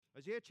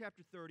Isaiah chapter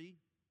 30,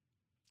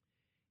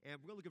 and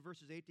we're going to look at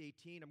verses 8 to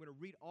 18. I'm going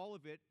to read all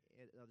of it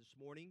this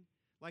morning.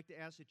 I'd like to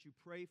ask that you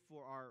pray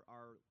for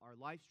our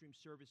live stream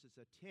services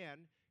at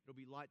 10. It'll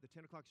be the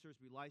 10 o'clock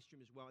service will be live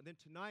stream as well. And then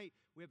tonight,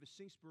 we have a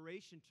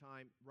Singspiration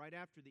time right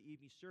after the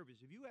evening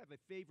service. If you have a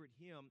favorite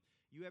hymn,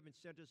 you haven't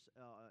sent us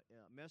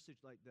a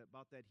message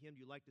about that hymn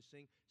you like to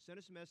sing, send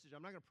us a message.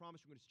 I'm not going to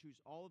promise we're going to choose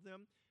all of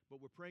them,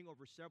 but we're praying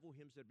over several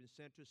hymns that have been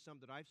sent to us,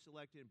 some that I've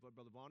selected and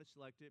Brother Vaughn has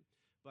selected.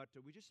 But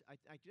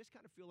I just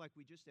kind of feel like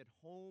we just at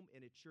home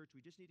and at church, we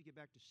just need to get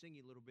back to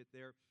singing a little bit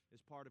there as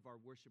part of our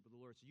worship of the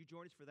Lord. So you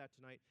join us for that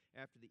tonight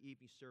after the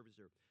evening service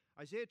there.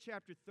 Isaiah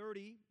chapter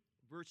 30,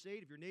 verse 8.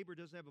 If your neighbor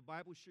doesn't have a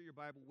Bible, share your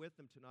Bible with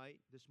them tonight,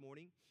 this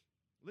morning.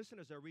 Listen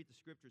as I read the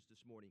scriptures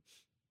this morning.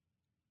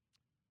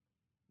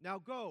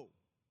 Now go,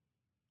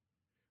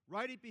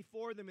 write it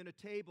before them in a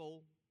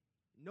table,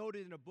 note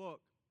it in a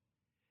book,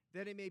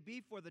 that it may be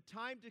for the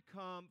time to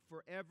come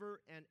forever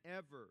and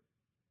ever,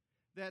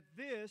 that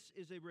this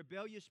is a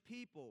rebellious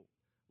people,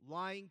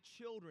 lying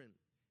children,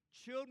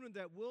 children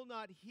that will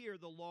not hear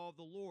the law of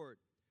the Lord,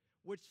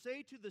 which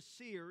say to the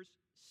seers,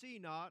 see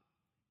not,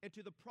 and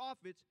to the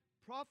prophets,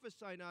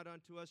 prophesy not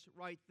unto us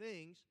right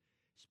things,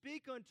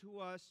 speak unto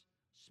us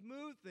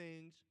smooth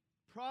things,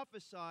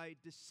 prophesy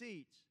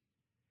deceits.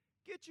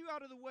 Get you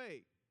out of the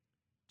way,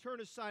 turn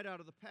aside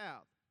out of the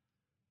path.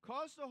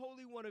 Cause the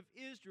Holy One of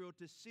Israel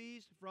to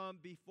cease from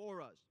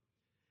before us.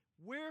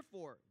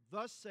 Wherefore,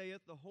 thus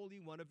saith the Holy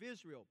One of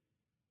Israel,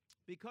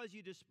 because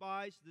you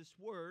despise this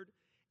word,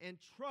 and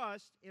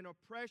trust in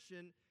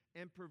oppression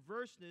and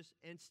perverseness,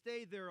 and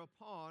stay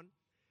thereupon,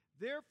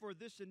 therefore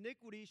this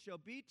iniquity shall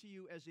be to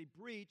you as a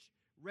breach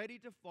ready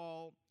to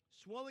fall,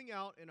 swelling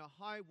out in a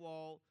high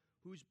wall,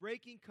 whose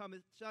breaking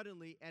cometh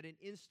suddenly at an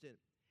instant,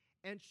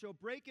 and shall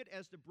break it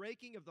as the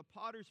breaking of the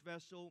potter's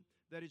vessel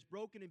that is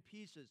broken in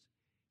pieces.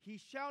 He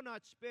shall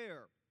not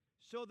spare,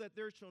 so that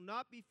there shall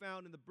not be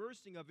found in the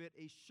bursting of it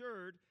a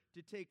sherd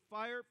to take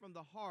fire from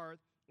the hearth,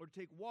 or to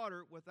take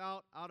water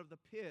out of the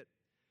pit.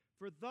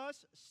 For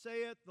thus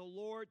saith the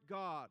Lord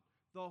God,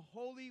 the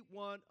Holy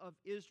One of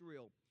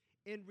Israel,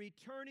 in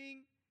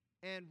returning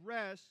and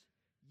rest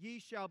ye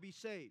shall be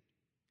saved.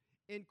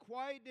 In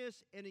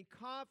quietness and in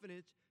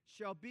confidence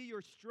shall be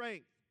your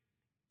strength,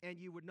 and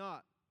ye would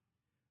not.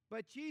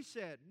 But ye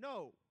said,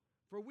 no,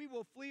 for we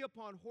will flee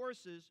upon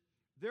horses,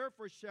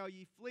 therefore shall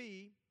ye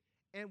flee,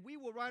 and we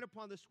will ride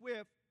upon the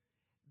swift,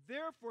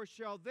 therefore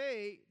shall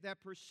they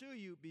that pursue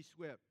you be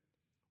swift.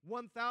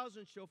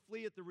 1,000 shall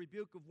flee at the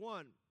rebuke of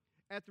one.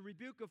 At the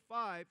rebuke of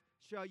 5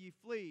 shall ye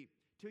flee,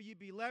 till ye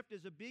be left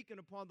as a beacon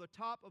upon the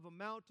top of a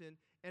mountain,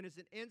 and as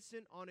an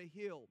ensign on a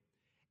hill.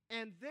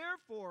 And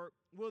therefore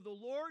will the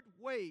Lord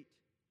wait,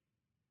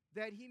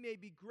 that he may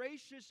be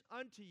gracious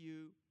unto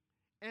you,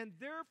 and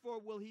therefore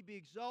will he be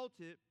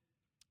exalted,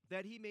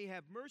 that he may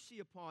have mercy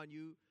upon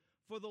you.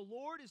 For the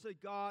Lord is a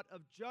God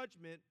of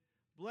judgment.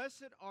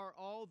 Blessed are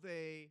all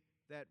they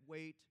that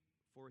wait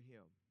for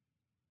him.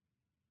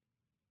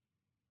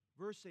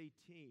 Verse 18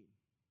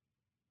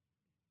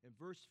 and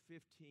verse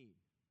 15.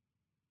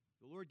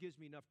 The Lord gives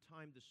me enough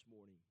time this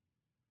morning.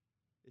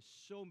 It's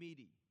so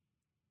meaty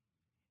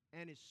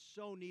and is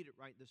so needed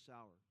right this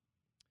hour.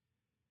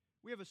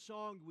 We have a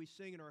song we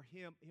sing in our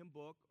hymn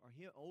book, our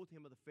old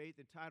hymn of the faith,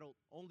 entitled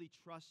Only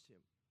Trust Him.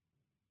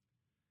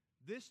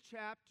 This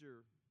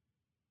chapter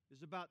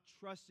is about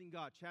trusting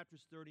God,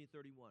 chapters 30 and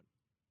 31.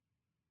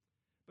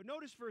 But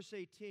notice verse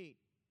 18,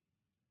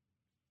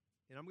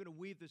 and I'm going to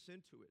weave this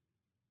into it.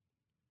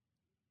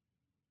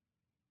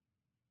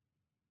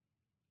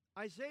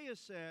 Isaiah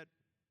said,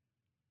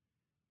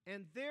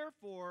 and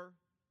therefore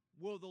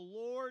will the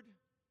Lord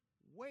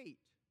wait.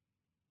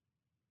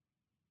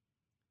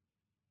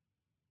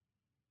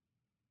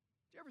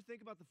 Do you ever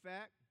think about the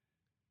fact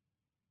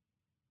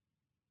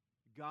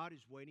God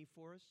is waiting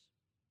for us?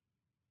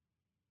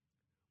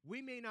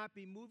 We may not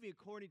be moving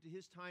according to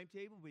His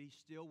timetable, but He's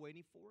still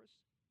waiting for us.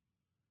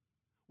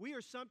 We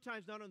are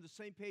sometimes not on the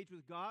same page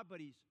with God, but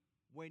He's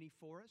waiting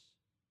for us.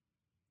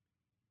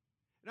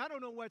 And I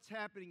don't know what's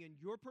happening in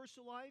your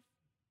personal life.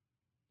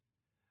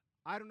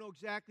 I don't know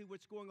exactly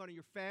what's going on in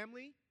your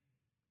family.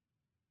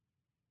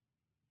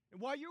 And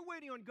while you're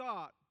waiting on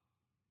God,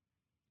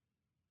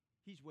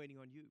 He's waiting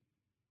on you.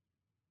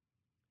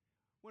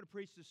 I want to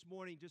preach this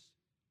morning just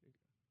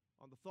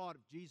on the thought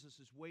of Jesus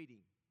is waiting.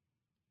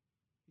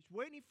 He's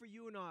waiting for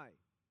you and I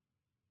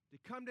to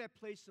come to that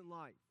place in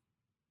life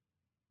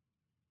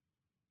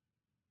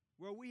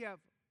where we have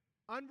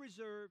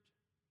unreserved,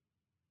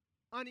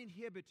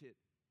 uninhibited,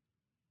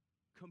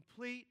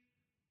 complete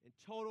and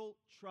total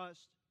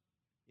trust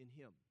in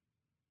Him.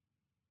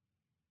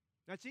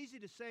 Now, it's easy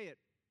to say it.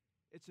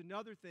 It's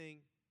another thing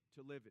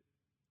to live it.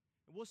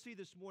 And we'll see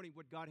this morning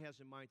what God has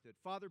in mind to it.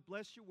 Father,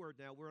 bless your word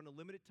now. We're on a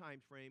limited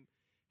time frame.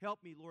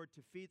 Help me, Lord,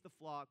 to feed the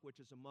flock which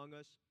is among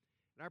us.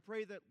 And I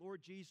pray that,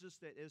 Lord Jesus,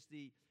 that as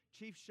the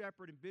chief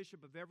shepherd and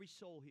bishop of every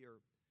soul here,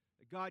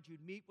 that God,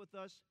 you'd meet with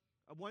us.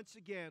 Once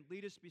again,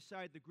 lead us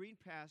beside the green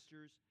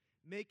pastures.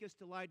 Make us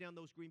to lie down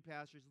those green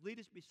pastures. Lead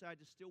us beside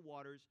the still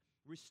waters.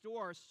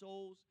 Restore our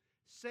souls.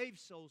 save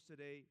souls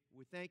today.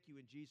 We thank you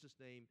in Jesus'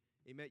 name.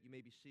 Amen. You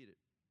may be seated.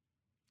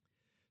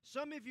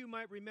 Some of you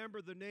might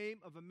remember the name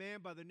of a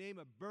man by the name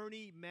of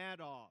Bernie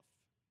Madoff.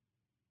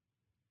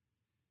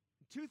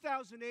 In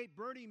 2008,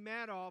 Bernie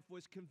Madoff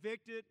was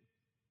convicted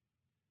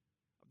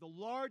of the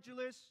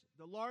largest,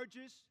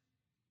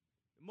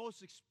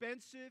 most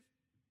expensive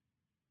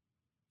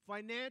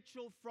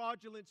financial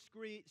fraudulent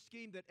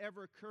scheme that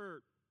ever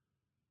occurred.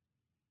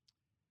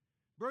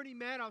 Bernie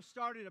Madoff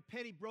started a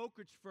penny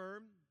brokerage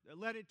firm that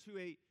led into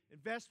an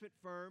investment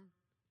firm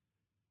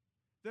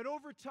that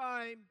over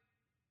time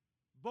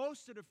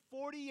boasted of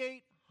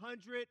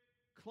 4,800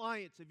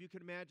 clients, if you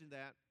can imagine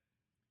that.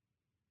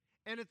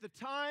 And at the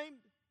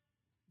time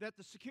that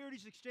the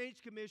Securities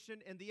Exchange Commission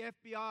and the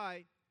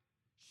FBI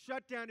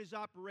shut down his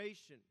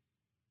operation,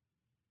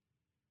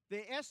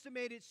 they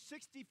estimated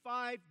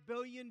 $65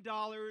 billion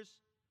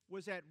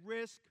was at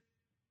risk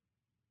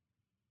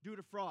due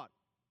to fraud.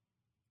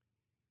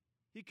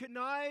 He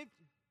connived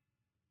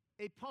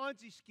a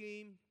Ponzi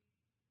scheme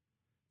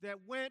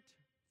that went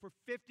for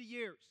 50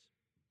 years.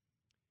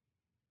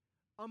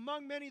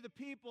 Among many of the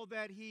people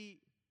that he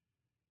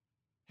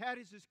had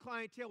as his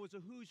clientele was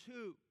a who's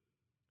who.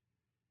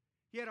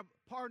 He had a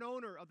part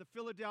owner of the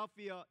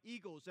Philadelphia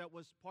Eagles that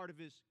was part of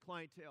his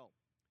clientele.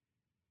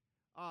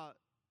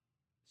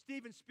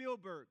 Steven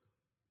Spielberg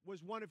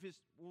was one of his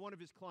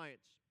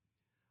clients.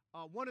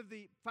 One of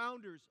the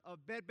founders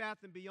of Bed Bath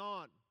 &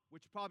 Beyond,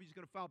 which probably is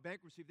going to file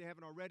bankruptcy if they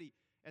haven't already,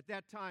 at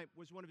that time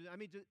was one of his. I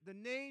mean, the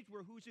names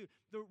were who's who.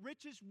 The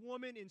richest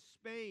woman in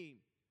Spain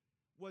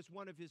was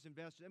one of his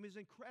investors. I mean, it's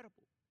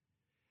incredible.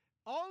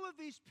 All of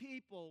these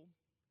people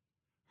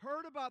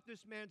heard about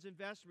this man's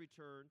investment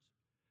returns,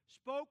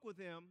 spoke with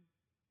him,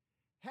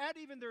 had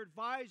even their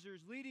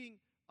advisors, leading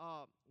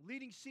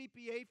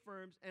CPA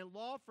firms and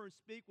law firms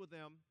speak with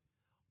them.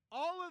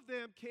 All of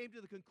them came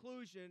to the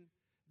conclusion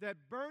that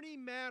Bernie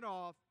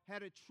Madoff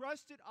had a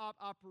trusted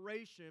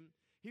operation.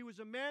 He was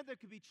a man that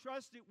could be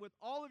trusted with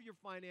all of your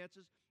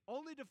finances,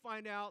 only to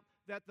find out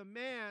that the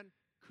man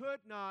could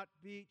not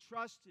be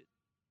trusted.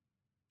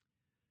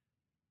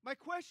 My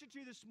question to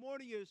you this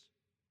morning is,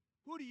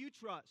 who do you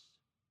trust?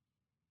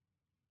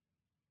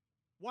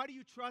 Why do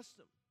you trust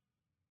them?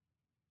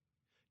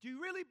 Do you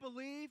really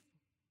believe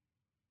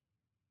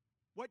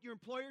what your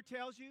employer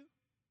tells you?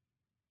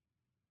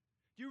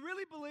 Do you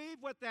really believe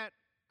what that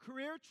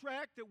career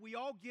track that we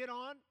all get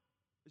on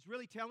is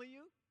really telling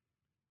you?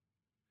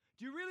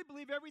 Do you really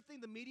believe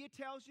everything the media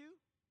tells you,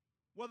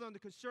 whether on the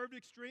conservative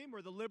extreme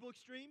or the liberal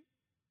extreme?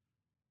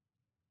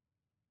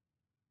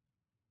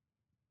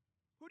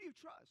 Who do you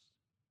trust?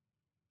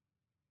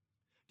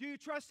 Do you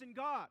trust in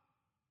God?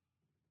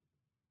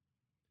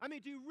 I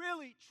mean, do you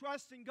really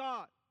trust in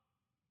God?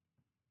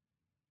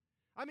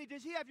 I mean,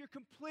 does He have your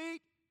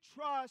complete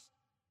trust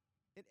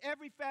in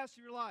every facet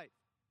of your life?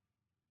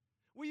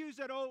 We use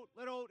that old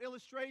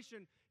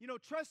illustration. You know,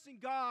 trusting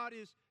God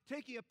is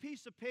taking a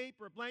piece of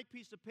paper, a blank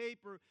piece of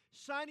paper,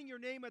 signing your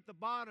name at the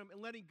bottom, and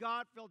letting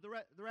God fill the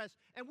rest.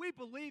 And we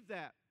believe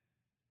that.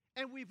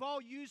 And we've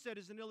all used that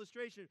as an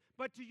illustration.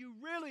 But do you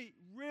really,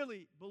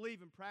 really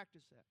believe and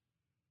practice that?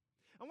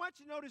 I want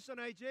you to notice in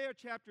Isaiah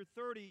chapter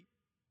 30,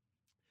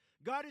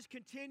 God is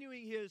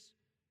continuing His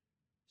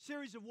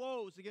series of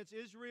woes against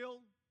Israel,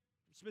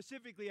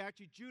 specifically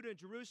actually Judah and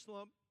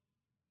Jerusalem.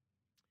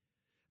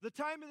 The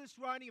time of this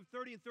writing of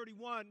 30 and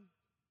 31,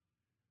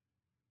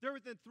 they're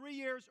within 3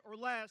 years or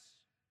less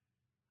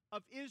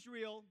of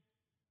Israel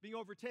being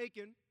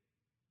overtaken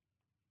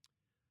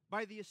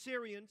by the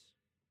Assyrians.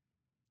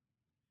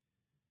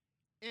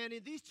 And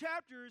in these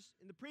chapters,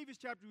 in the previous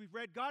chapter we've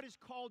read, God has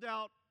called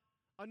out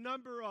a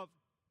number of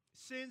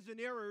sins and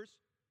errors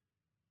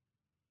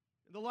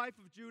in the life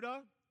of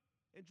Judah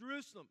and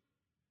Jerusalem.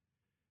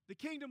 The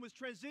kingdom was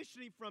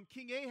transitioning from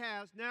King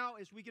Ahaz. Now,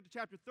 as we get to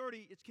chapter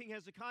 30, it's King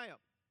Hezekiah.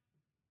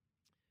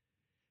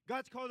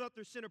 God's called out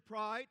their sin of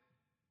pride.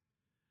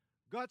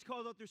 God's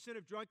called out their sin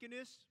of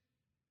drunkenness.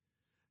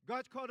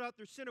 God's called out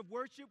their sin of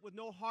worship with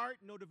no heart,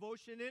 no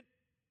devotion in it.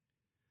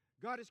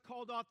 God has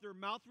called out their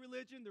mouth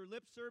religion, their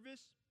lip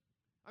service.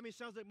 I mean, it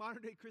sounds like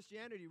modern-day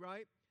Christianity,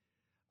 right?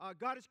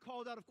 God has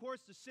called out, of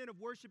course, the sin of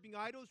worshiping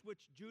idols, which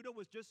Judah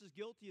was just as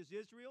guilty as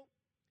Israel.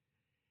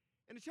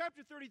 And in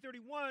chapter 30,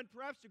 31,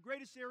 perhaps the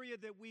greatest area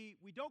that we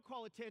don't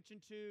call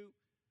attention to,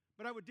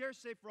 but I would dare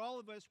say for all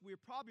of us, we're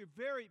probably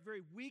very,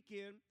 very weak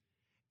in,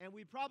 and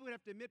we probably would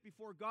have to admit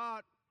before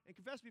God and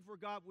confess before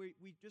God we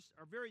just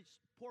are very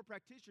poor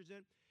practitioners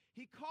in.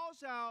 He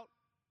calls out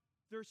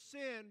their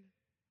sin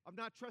of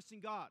not trusting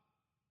God.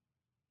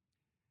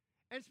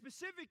 And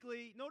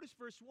specifically, notice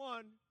verse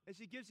 1, as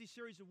he gives these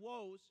series of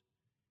woes,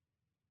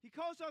 he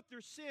calls out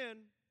their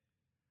sin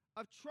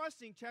of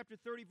trusting, chapter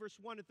 30, verse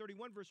 1 and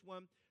 31, verse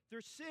 1,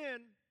 their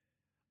sin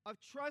of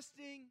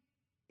trusting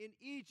in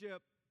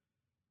Egypt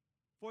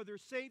for their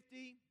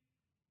safety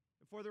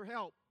and for their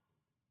help.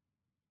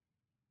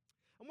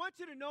 I want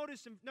you to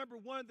notice, in number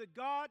 1, that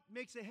God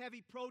makes a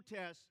heavy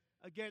protest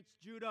against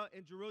Judah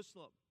and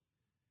Jerusalem.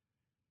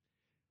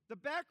 The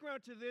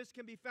background to this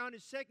can be found in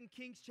 2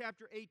 Kings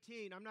chapter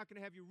 18. I'm not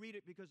going to have you read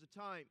it because of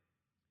time.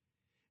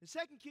 In 2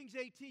 Kings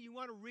 18, you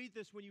want to read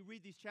this when you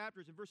read these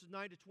chapters in verses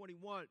 9 to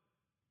 21.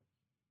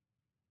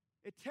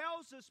 It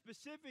tells us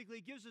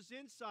specifically, gives us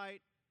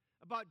insight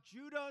about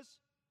Judah's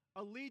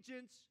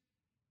allegiance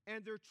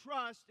and their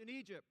trust in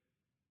Egypt.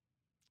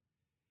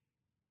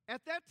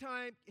 At that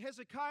time,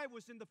 Hezekiah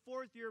was in the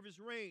 4th year of his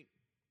reign.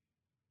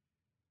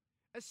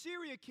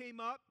 Assyria came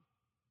up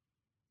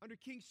under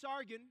King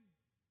Sargon.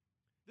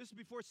 This is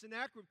before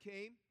Sennacherib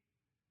came.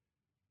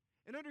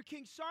 And under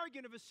King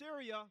Sargon of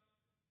Assyria,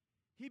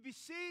 he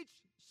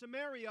besieged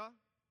Samaria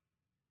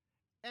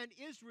and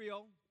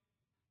Israel,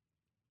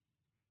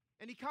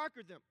 and he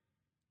conquered them.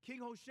 King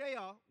Hoshea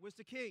was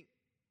the king.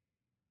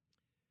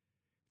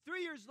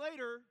 3 years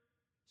later,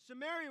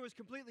 Samaria was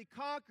completely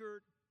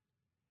conquered,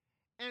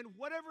 and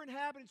whatever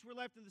inhabitants were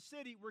left in the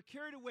city were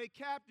carried away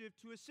captive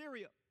to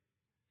Assyria.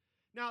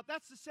 Now,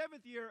 that's the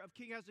 7th year of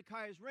King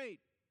Hezekiah's reign.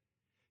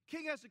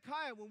 King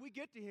Hezekiah, when we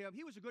get to him,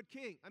 he was a good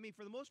king. I mean,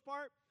 for the most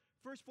part,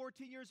 first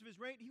 14 years of his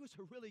reign, he was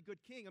a really good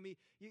king. I mean,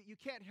 you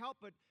can't help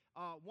but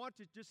want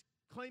to just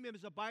claim him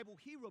as a Bible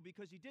hero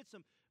because he did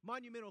some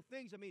monumental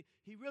things. I mean,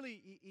 he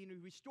really he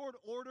restored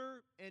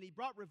order, and he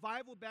brought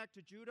revival back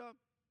to Judah.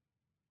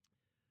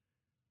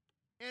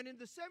 And in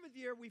the 7th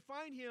year, we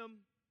find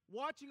him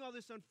watching all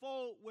this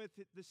unfold with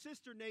the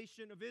sister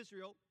nation of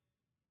Israel.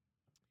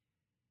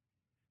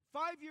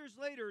 5 years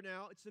later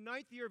now, it's the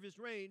 9th year of his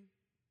reign,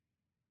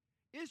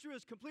 Israel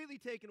is completely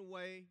taken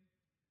away.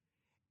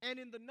 And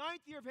in the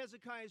 9th year of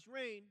Hezekiah's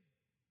reign,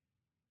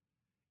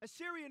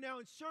 Assyria now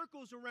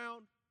encircles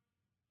around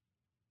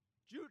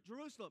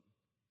Jerusalem.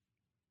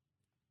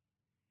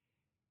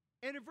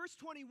 And in verse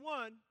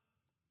 21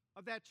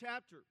 of that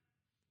chapter,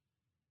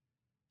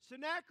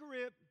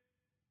 Sennacherib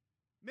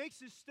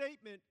makes his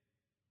statement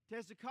to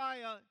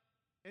Hezekiah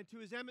and to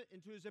his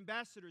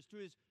ambassadors, to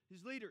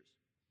his leaders.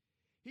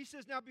 He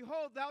says, "Now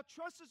behold, thou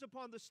trustest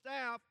upon the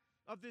staff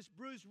of this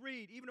bruised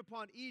reed, even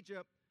upon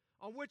Egypt,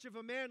 on which if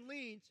a man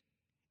leans,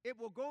 it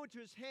will go into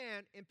his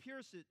hand and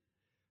pierce it.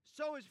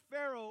 So is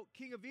Pharaoh,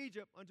 king of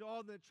Egypt, unto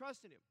all that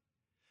trust in him."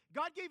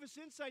 God gave us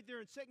insight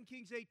there in 2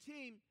 Kings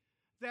 18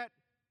 that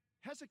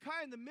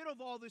Hezekiah, in the middle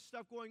of all this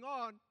stuff going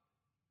on,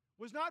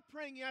 was not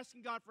praying,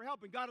 asking God for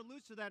help. And God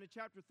alludes to that in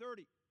chapter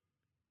 30.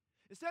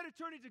 Instead of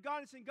turning to God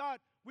and saying, "God,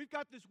 we've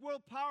got this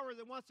world power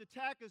that wants to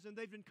attack us, and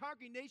they've been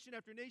conquering nation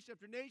after nation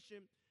after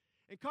nation."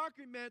 And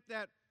conquering meant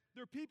that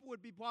their people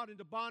would be brought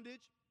into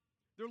bondage,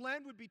 their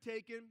land would be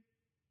taken,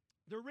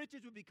 their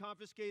riches would be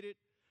confiscated,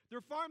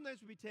 their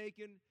farmlands would be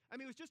taken. I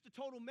mean, it was just a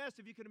total mess,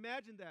 if you can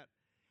imagine that.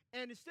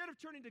 And instead of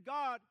turning to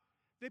God,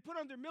 they put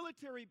on their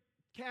military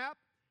cap,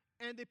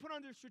 and they put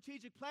on their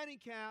strategic planning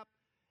cap,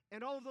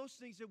 and all of those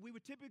things that we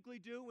would typically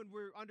do when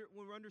we're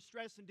under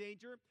stress and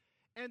danger.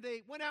 And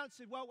they went out and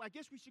said, "Well, I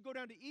guess we should go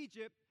down to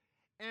Egypt,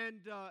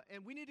 and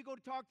we need to go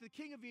to talk to the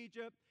king of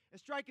Egypt and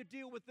strike a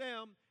deal with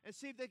them and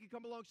see if they can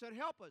come alongside and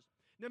help us."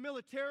 Now,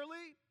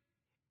 militarily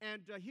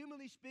and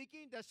humanly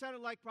speaking, that sounded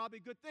like probably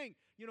a good thing.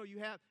 You know, you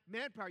have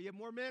manpower, you have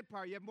more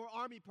manpower, you have more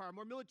army power,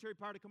 more military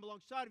power to come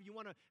alongside of you. You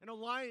want an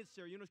alliance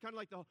there. You know, it's kind of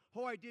like the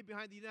whole idea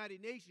behind the United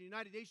Nations. The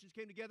United Nations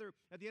came together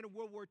at the end of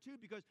World War II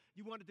because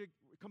you wanted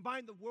to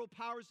combine the world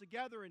powers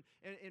together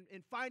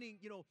and fighting,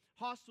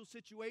 hostile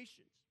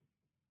situations.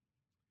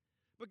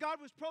 But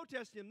God was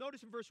protesting him.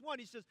 Notice in verse 1,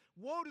 he says,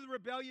 "Woe to the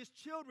rebellious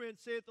children,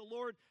 saith the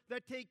Lord,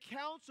 that take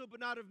counsel, but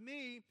not of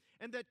me,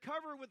 and that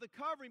cover with a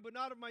covering, but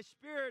not of my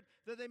spirit,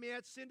 that they may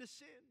add sin to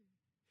sin."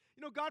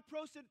 You know, God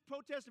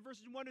protested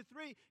verses 1 to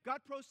 3.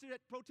 God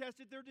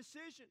protested their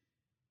decision.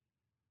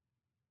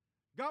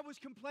 God was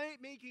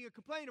making a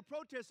complaint, a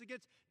protest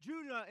against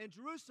Judah and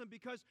Jerusalem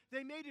because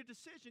they made a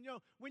decision. You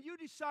know, when you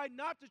decide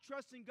not to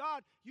trust in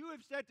God, you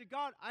have said to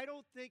God, "I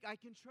don't think I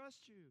can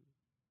trust you."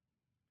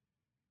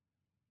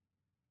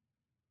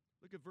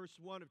 Look at verse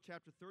 1 of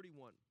chapter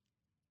 31.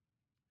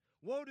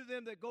 "Woe to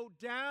them that go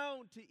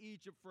down to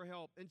Egypt for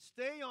help, and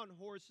stay on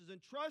horses,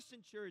 and trust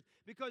in chariots,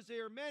 because they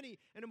are many,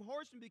 and in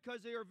horsemen,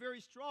 because they are very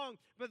strong.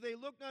 But they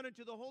look not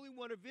unto the Holy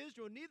One of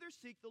Israel, neither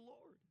seek the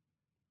Lord."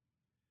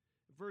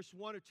 Verse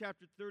 1 of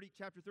chapter 30,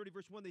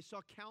 verse 1, they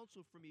sought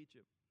counsel from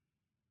Egypt.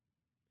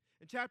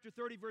 In chapter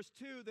 30, verse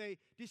 2, they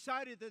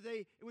decided that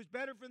it was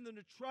better for them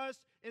to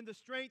trust in the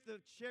strength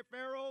of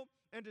Pharaoh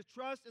and to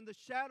trust in the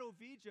shadow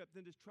of Egypt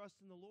than to trust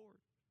in the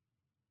Lord.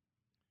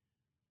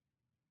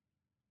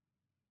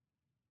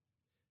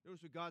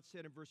 Notice what God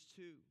said in verse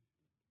 2.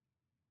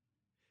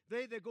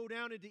 "They that go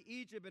down into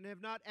Egypt and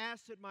have not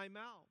asked at my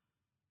mouth."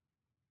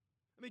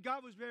 I mean,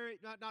 God was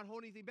not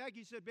holding anything back.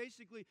 He said,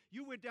 basically,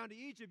 you went down to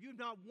Egypt. You've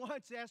not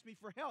once asked me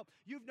for help.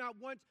 You've not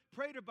once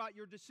prayed about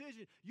your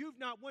decision. You've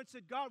not once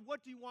said, "God,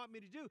 what do you want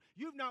me to do?"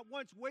 You've not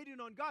once waited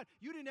on God.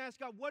 You didn't ask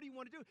God, "What do you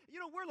want to do?" You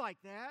know, we're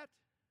like that.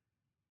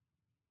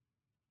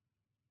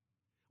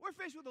 We're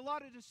faced with a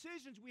lot of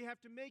decisions we have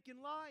to make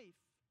in life.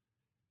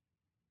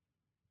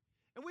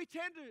 And we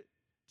tend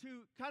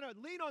to kind of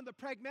lean on the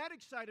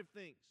pragmatic side of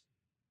things.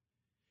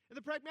 And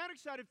the pragmatic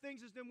side of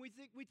things is then we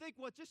think,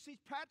 well, it just seems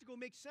practical,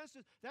 makes sense.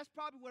 That's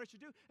probably what I should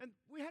do. And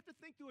we have to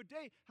think through a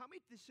day, how many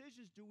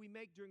decisions do we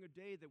make during a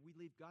day that we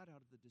leave God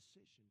out of the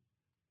decision?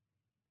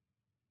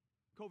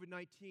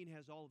 COVID-19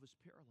 has all of us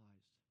paralyzed.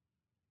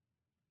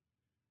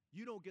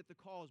 You don't get the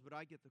calls, but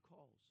I get the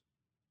calls.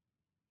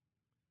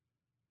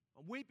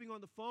 I'm weeping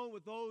on the phone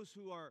with those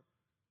who are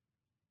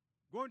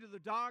going to the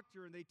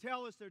doctor, and they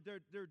tell us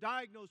they're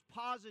diagnosed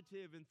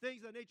positive and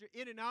things of that nature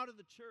in and out of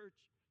the church.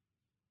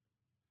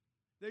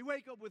 They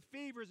wake up with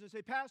fevers and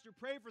say, Pastor,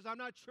 pray for us. I'm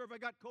not sure if I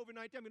got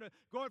COVID-19. I'm going to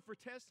go in for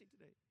testing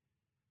today.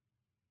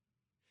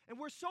 And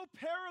we're so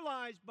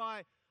paralyzed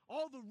by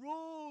all the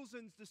rules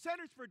and the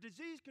Centers for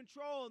Disease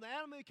Control and the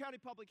Alameda County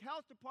Public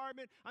Health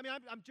Department. I mean,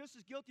 I'm just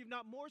as guilty, if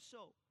not more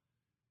so.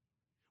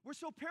 We're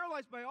so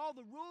paralyzed by all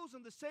the rules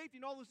and the safety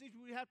and all those things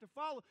we have to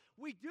follow.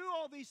 We do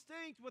all these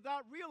things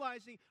without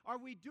realizing, are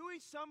we doing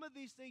some of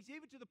these things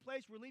even to the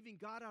place we're leaving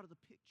God out of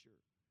the picture?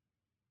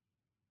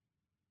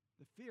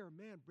 The fear of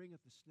man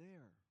bringeth the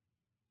snare.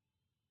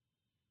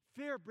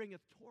 Fear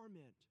bringeth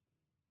torment.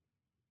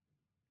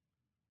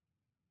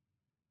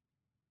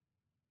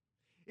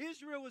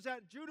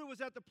 Judah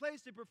was at the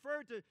place they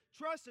preferred to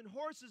trust in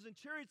horses and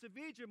chariots of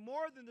Egypt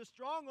more than the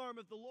strong arm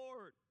of the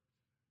Lord.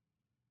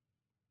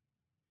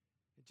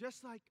 And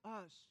just like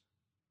us,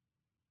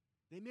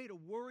 they made a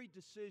worried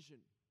decision.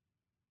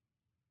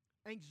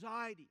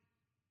 Anxiety.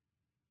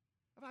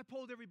 If I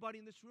polled everybody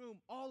in this room,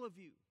 all of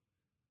you,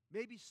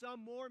 maybe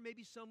some more,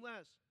 maybe some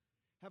less,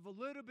 have a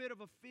little bit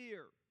of a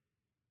fear,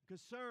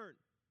 concern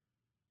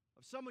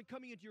of someone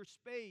coming into your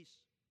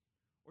space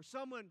or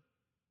someone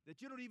that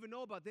you don't even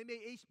know about. They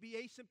may be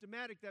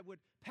asymptomatic that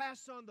would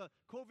pass on the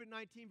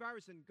COVID-19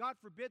 virus, and God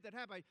forbid that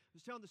happen. I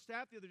was telling the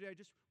staff the other day,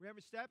 we're having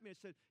a staff meeting,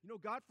 I said,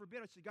 God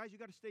forbid. I said, guys, you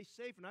got to stay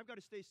safe, and I've got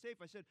to stay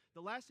safe. I said,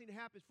 the last thing that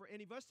happens for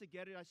any of us to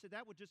get it, I said,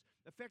 that would just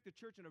affect the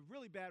church in a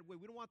really bad way.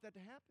 We don't want that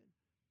to happen.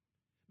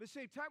 But at the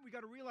same time, we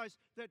got to realize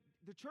that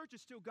the church is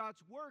still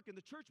God's work, and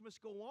the church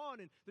must go on,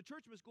 and the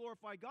church must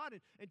glorify God.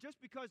 And just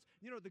because,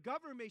 the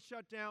government may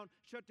shut down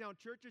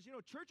churches,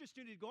 churches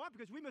still need to go on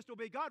because we must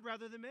obey God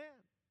rather than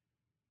man.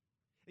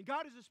 And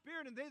God is a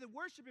spirit, and they that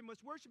worship Him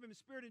must worship Him in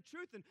spirit and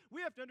truth. And we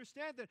have to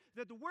understand that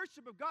the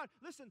worship of God,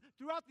 listen,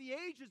 throughout the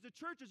ages, the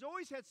church has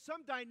always had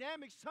some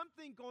dynamic,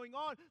 something going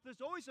on that's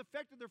always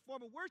affected their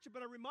form of worship.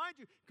 But I remind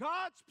you,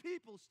 God's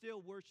people still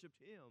worshiped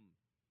Him.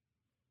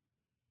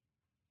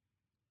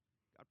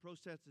 God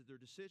protested their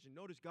decision.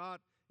 Notice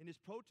God, in His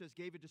protest,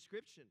 gave a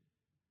description.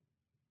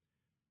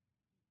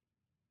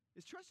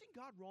 Is trusting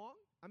God wrong?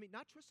 I mean,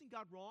 not trusting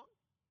God wrong?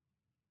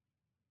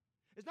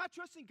 Is not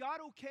trusting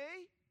God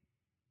okay?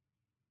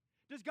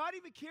 Does God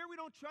even care we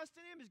don't trust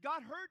in Him? Is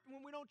God hurt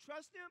when we don't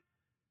trust Him?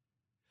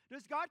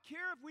 Does God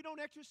care if we don't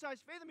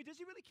exercise faith? I mean,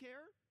 does He really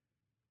care?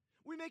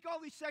 We make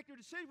all these secular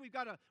decisions. We've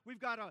got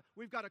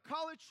a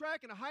college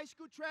track and a high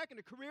school track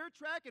and a career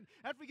track. And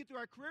after we get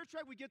through our career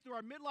track, we get through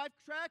our midlife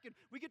track, and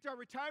we get to our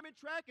retirement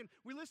track, and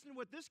we listen to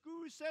what this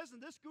guru says and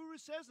this guru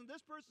says and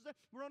this person says.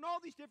 We're on all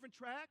these different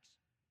tracks.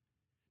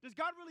 Does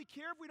God really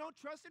care if we don't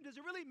trust Him?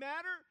 Does it really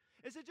matter?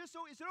 Is it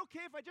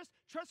okay if I just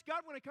trust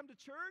God when I come to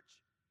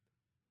church?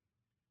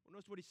 Well,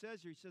 notice what He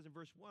says here. He says in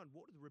verse 1,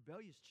 woe to the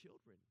rebellious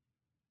children.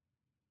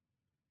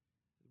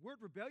 The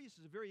word rebellious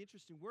is a very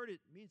interesting word. It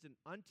means an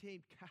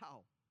untamed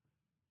cow.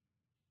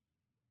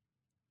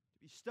 To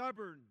be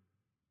stubborn,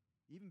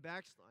 even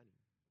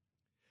backsliding.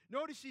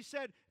 Notice He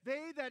said,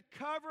 they that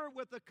cover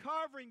with the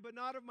covering, but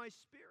not of my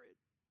spirit.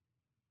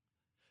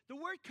 The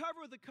word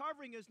cover with the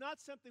covering is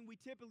not something we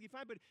typically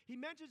find, but He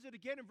mentions it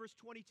again in verse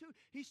 22.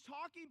 He's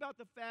talking about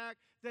the fact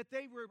that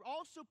they were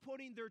also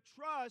putting their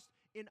trust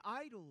in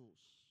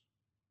idols.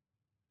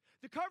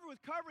 The cover with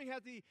covering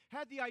had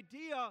the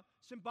idea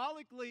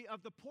symbolically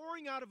of the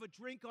pouring out of a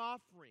drink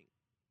offering.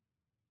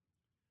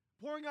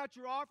 Pouring out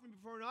your offering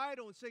before an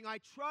idol and saying, I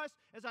trust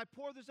as I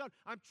pour this out.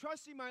 I'm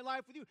trusting my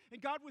life with you.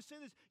 And God was saying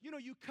this,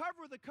 you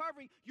cover the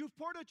covering. You've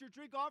poured out your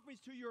drink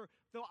offerings to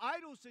the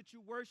idols that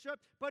you worship,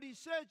 but He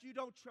says you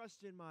don't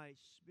trust in my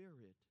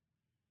spirit.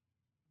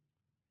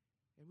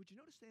 And would you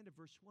notice the end of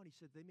verse 1? He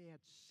said they may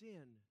add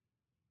sin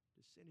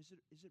to sin.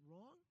 Is it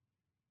wrong?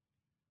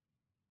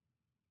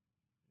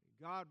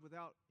 God,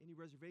 without any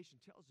reservation,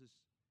 tells us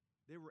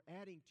they were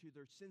adding to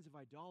their sins of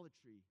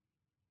idolatry,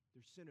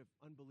 their sin of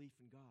unbelief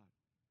in God.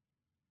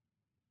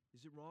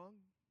 Is it wrong?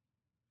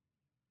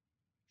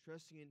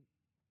 Trusting in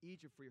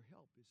Egypt for your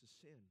help is a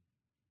sin.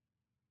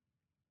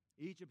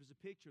 Egypt is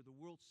a picture of the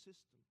world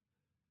system.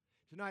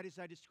 Tonight, as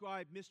I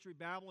describe Mystery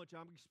Babylon,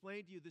 I'm going to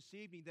explain to you this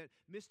evening that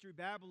Mystery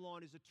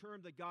Babylon is a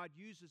term that God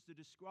uses to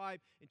describe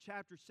in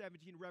chapter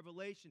 17 of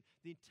Revelation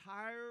the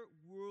entire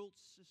world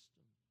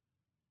system.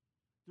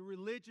 The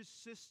religious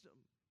system.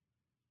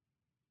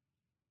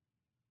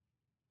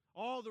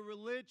 All the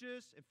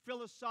religious and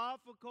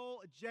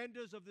philosophical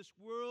agendas of this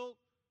world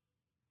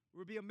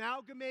will be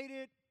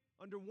amalgamated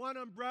under one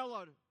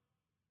umbrella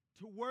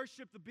to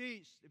worship the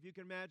beast, if you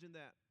can imagine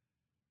that.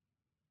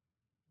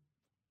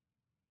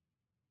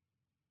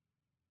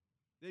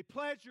 They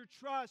pledge your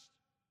trust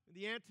in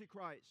the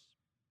Antichrist.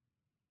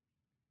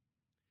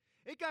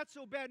 It got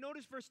so bad.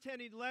 Notice verse 10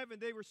 and 11.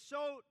 They were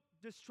so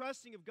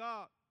distrusting of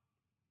God.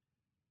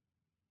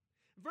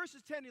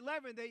 Verses 10 and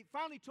 11, they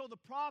finally told the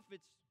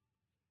prophets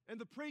and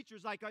the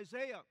preachers like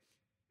Isaiah,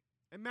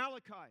 and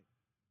Malachi,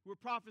 who were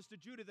prophets to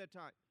Judah at that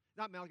time.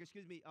 Not Malachi,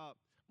 excuse me,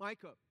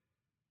 Micah.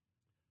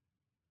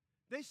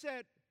 They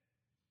said,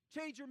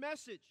 change your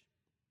message.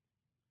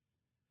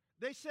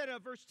 They said,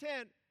 verse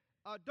 10,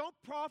 don't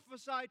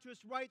prophesy to us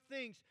right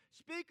things.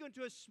 Speak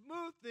unto us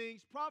smooth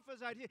things.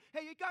 Prophesy to you.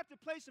 Hey, you got to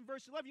place in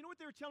verse 11. You know what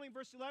they were telling in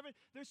verse 11?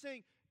 They're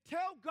saying,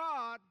 tell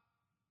God,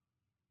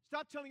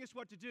 stop telling us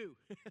what to do.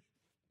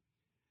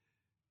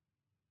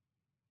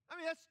 I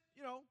mean, that's,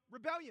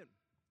 rebellion.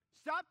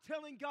 Stop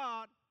telling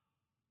God.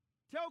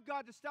 Tell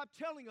God to stop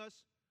telling us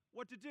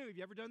what to do. Have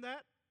you ever done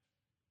that?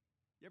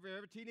 You ever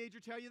have a teenager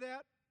tell you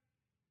that?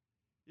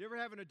 You ever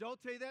have an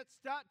adult tell you that?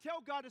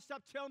 Tell God to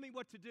stop telling me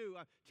what to do.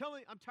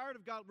 I'm tired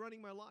of God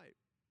running my life.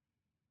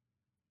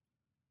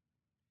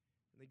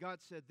 And then God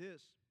said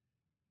this.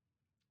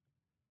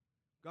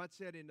 God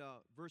said in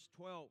verse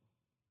 12,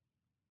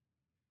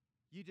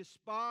 ye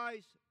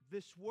despise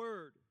this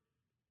word,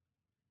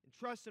 and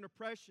trust in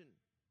oppression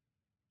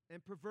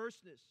and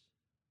perverseness,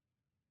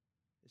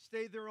 and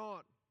stay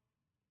thereon.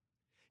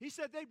 He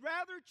said they'd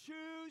rather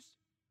choose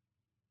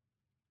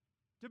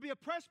to be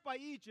oppressed by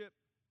Egypt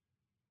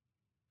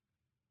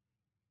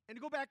and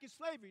to go back in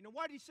slavery. Now,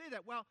 why did he say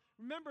that? Well,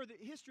 remember the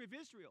history of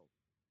Israel.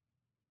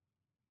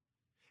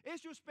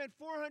 Israel spent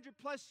 400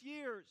 plus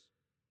years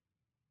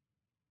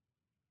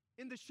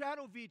in the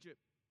shadow of Egypt,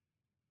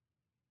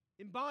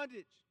 in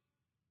bondage,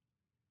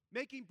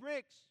 making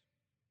bricks,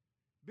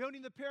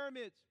 building the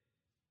pyramids.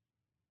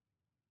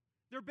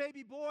 Their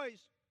baby boys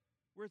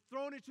were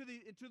thrown into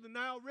the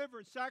Nile River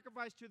and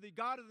sacrificed to the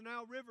god of the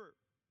Nile River.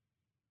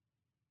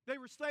 They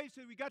were slaves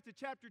till we got to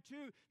chapter 2.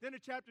 Then in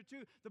chapter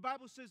 2, the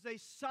Bible says they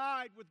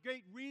sighed with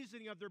great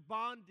reasoning of their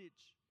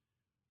bondage.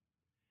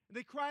 And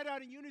they cried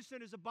out in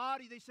unison as a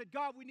body. They said,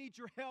 God, we need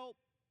your help.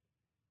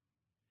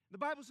 The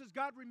Bible says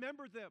God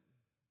remembered them.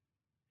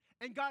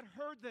 And God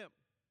heard them.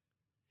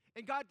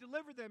 And God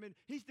delivered them. And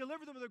he's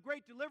delivered them with a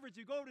great deliverance.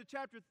 You go to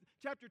chapter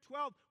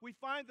 12, we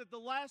find that the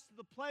last of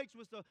the plagues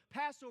was the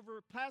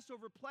Passover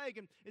plague.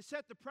 And it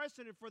set the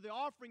precedent for the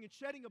offering and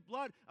shedding of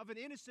blood of an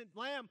innocent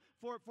lamb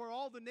for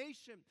all the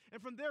nation.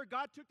 And from there,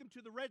 God took them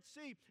to the Red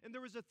Sea. And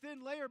there was a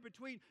thin layer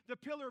between the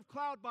pillar of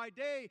cloud by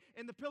day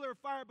and the pillar of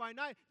fire by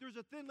night. There was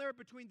a thin layer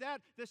between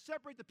that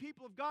separated the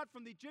people of God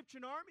from the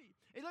Egyptian army.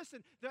 Hey,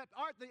 listen, the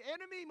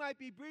enemy might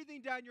be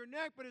breathing down your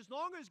neck, but as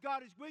long as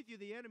God is with you,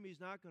 the enemy is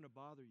not going to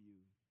bother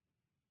you.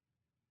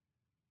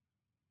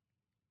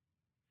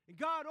 And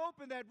God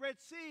opened that Red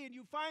Sea, and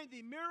you find the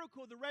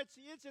miracle of the Red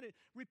Sea incident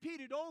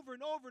repeated over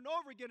and over and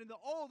over again in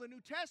the Old and New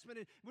Testament.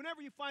 And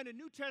whenever you find a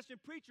New Testament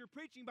preacher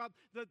preaching about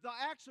the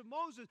acts of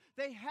Moses,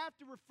 they have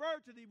to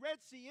refer to the Red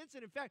Sea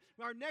incident. In fact,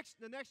 the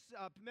next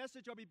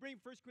message I'll be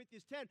bringing, 1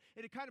 Corinthians 10,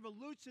 and it kind of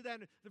alludes to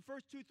that in the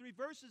first 2-3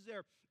 verses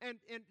there and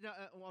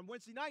on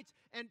Wednesday nights.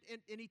 And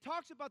he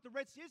talks about the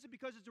Red Sea incident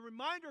because it's a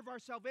reminder of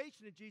our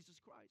salvation in Jesus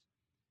Christ.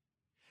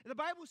 And the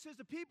Bible says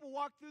the people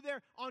walked through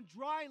there on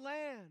dry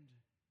land.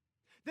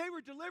 They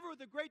were delivered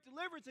with a great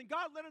deliverance, and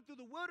God led them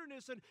through the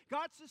wilderness, and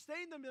God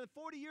sustained them in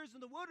 40 years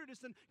in the wilderness,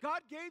 and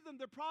God gave them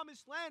their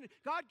promised land, and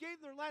God gave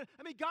them their land.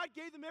 I mean, God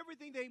gave them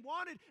everything they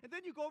wanted. And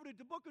then you go over to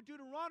the book of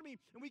Deuteronomy,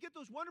 and we get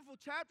those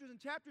wonderful chapters in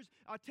chapters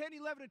 10,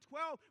 11, and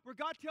 12, where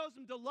God tells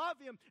them to love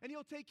Him, and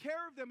He'll take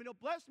care of them, and He'll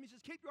bless them. He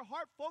says, keep your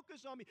heart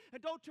focused on me,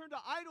 and don't turn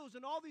to idols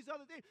and all these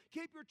other things.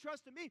 Keep your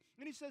trust in me.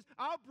 And He says,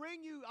 I'll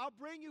bring you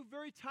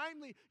very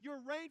timely your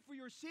rain for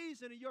your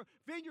season, and your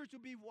vineyards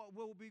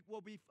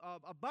will be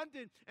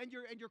abundant, and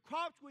your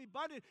crops will be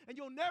abundant, and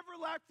you'll never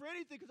lack for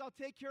anything because I'll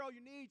take care of all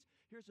your needs.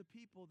 Here's a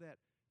people that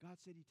God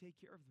said He'd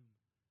take care of them.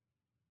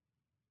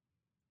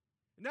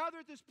 And now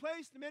they're at this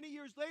place, many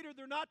years later,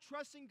 they're not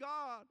trusting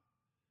God.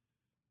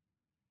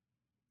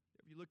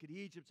 If you look at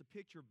Egypt, it's a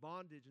picture of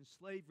bondage and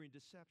slavery and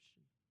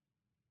deception.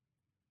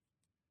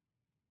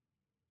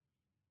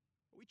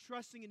 Are we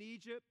trusting in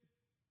Egypt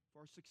for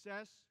our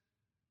success?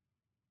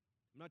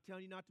 I'm not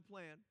telling you not to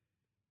plan.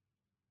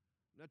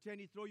 I'm not telling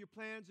you to throw your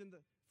plans in the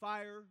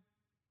fire.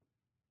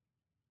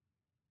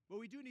 But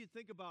we do need to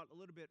think about a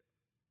little bit.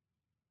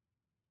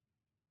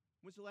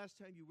 When's the last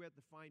time you read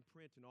the fine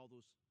print and all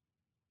those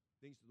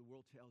things that the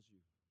world tells you?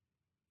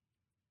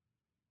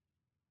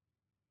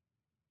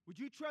 Would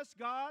you trust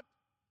God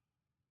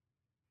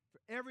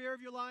for every area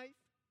of your life?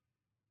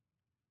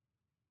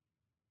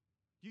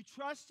 Do you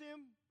trust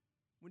Him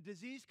when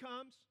disease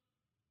comes?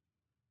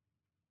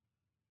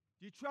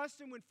 Do you trust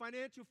Him when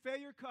financial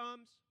failure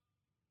comes?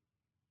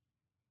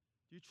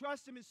 Do you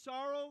trust Him in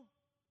sorrow?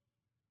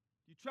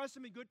 Do you trust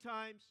Him in good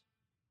times?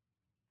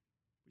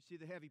 We see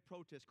the heavy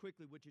protest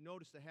quickly. Would you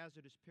notice the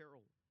hazardous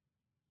peril?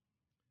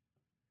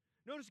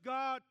 Notice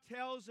God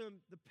tells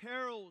him the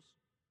perils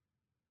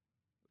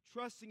of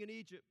trusting in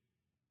Egypt.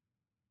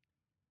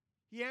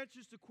 He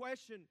answers the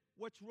question,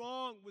 what's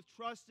wrong with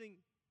trusting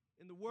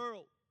in the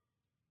world?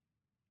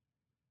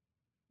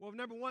 Well,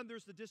 number one,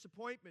 there's the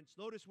disappointments.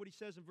 Notice what he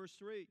says in verse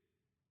 3.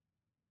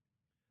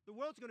 The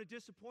world's going to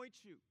disappoint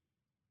you.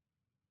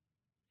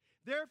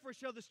 Therefore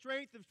shall the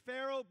strength of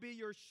Pharaoh be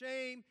your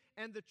shame,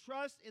 and the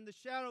trust in the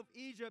shadow of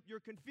Egypt your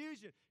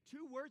confusion.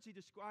 Two words he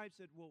describes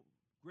that will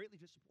greatly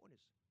disappoint us.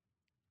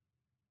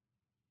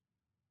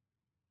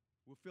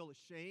 We'll feel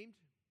ashamed,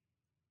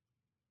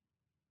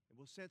 and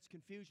we'll sense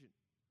confusion.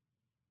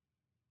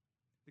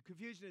 The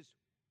confusion is,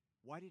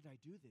 why did I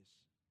do this?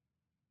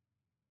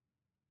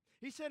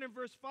 He said in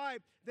verse 5,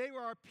 they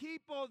were a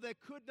people that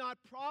could not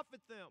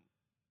profit them.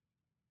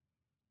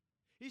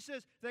 He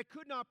says, that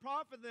could not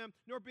profit them,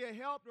 nor be a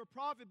help, nor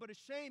profit, but a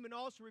shame and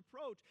also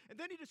reproach. And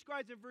then he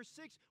describes in verse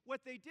 6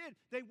 what they did.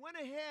 They went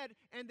ahead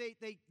and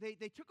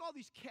they took all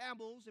these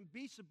camels and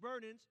beasts of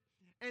burdens,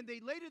 and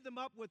they laded them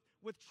up with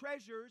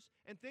treasures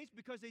and things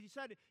because they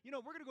decided,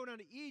 we're going to go down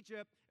to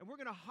Egypt and we're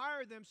going to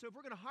hire them. So if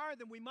we're going to hire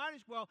them, we might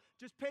as well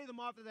just pay them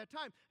off at that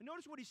time. And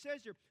notice what he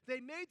says here.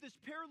 They made this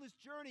perilous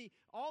journey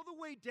all the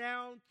way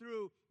down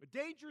through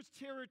dangerous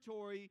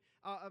territory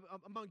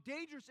among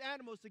dangerous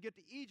animals to get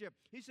to Egypt.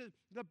 He says,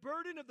 the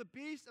burden of the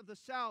beasts of the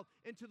south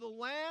into the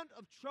land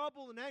of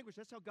trouble and anguish.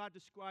 That's how God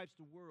describes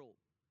the world.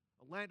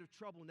 A land of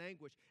trouble and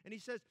anguish. And he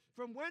says,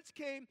 from whence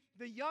came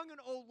the young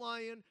and old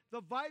lion, the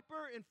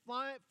viper and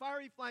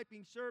fiery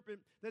flapping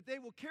serpent, that they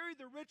will carry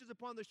their riches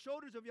upon the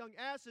shoulders of young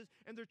asses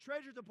and their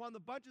treasures upon the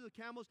bunches of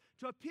camels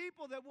to a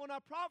people that will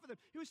not profit them.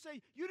 He would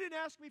say, you didn't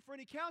ask me for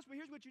any counts, but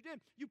here's what you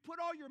did. You put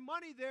all your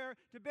money there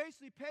to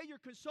basically pay your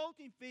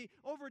consulting fee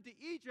over to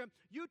Egypt.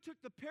 You took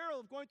the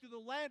peril of going through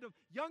the land of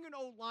young and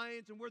old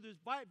lions and where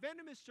there's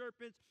venomous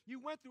serpents.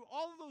 You went through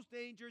all of those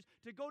dangers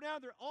to go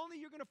down there.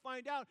 Only you're going to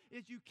find out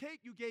is you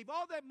gave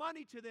all that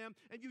money to them,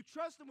 and you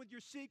trust them with your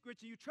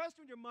secrets, and you trust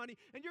them with your money,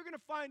 and you're going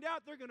to find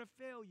out they're going to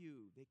fail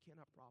you. They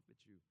cannot profit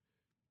you.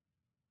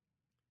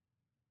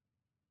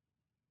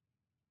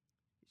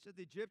 He said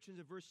the Egyptians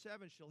in verse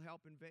 7 shall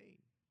help in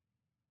vain.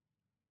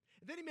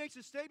 And then he makes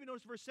a statement,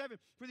 notice verse 7,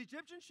 for the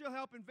Egyptians shall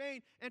help in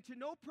vain, and to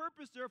no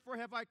purpose therefore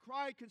have I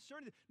cried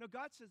concerning it. Now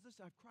God says,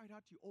 listen, I've cried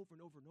out to you over and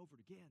over and over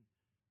again.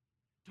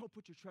 Don't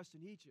put your trust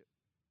in Egypt.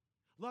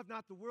 Love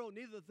not the world,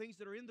 neither the things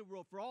that are in the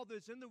world. For all that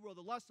is in the world,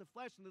 the lust of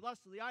flesh and the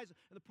lust of the eyes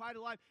and the pride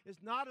of life, is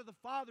not of the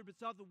Father, but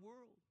it's of the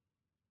world.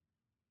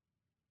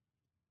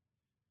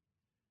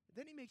 And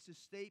then he makes a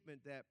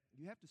statement that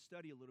you have to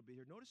study a little bit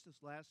here. Notice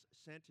this last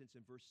sentence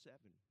in verse 7.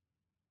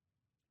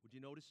 Would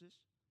you notice this?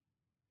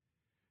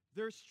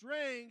 Their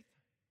strength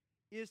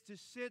is to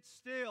sit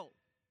still.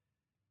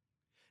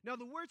 Now,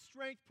 the word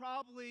strength,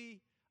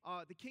 probably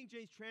the King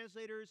James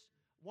translators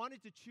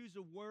wanted to choose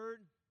a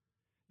word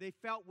they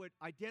felt would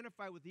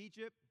identify with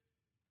Egypt.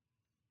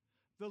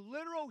 The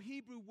literal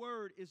Hebrew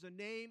word is a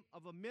name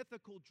of a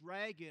mythical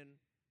dragon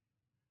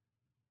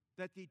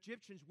that the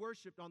Egyptians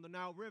worshipped on the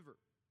Nile River.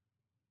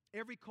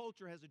 Every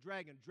culture has a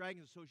dragon.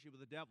 Dragons associated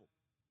with the devil.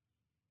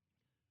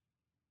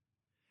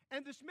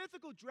 And this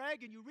mythical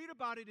dragon, you read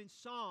about it in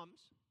Psalms,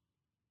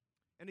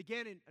 and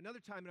again in another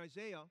time in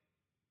Isaiah.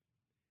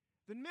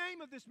 The name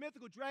of this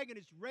mythical dragon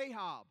is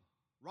Rahab,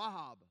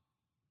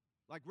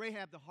 like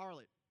Rahab the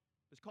harlot.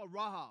 It's called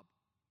Rahab.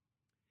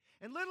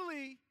 And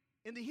literally,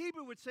 in the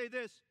Hebrew would say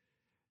this,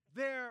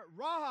 their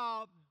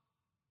Rahab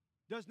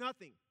does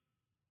nothing.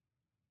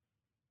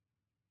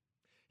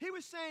 He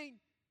was saying,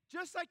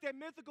 just like that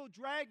mythical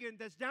dragon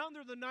that's down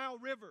there in the Nile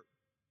River,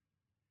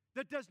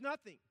 that does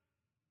nothing,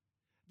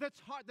 that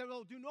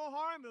will do no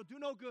harm, it'll do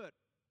no good.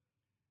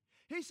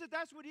 He said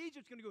that's what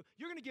Egypt's going to do.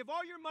 You're going to give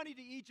all your money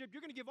to Egypt.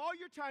 You're going to give all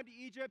your time to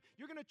Egypt.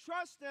 You're going to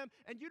trust them,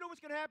 and you know what's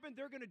going to happen?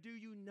 They're going to do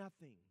you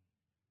nothing.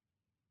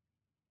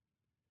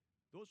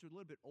 Those who are a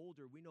little bit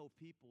older, we know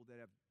people that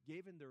have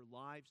given their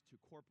lives to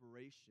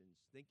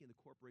corporations, thinking the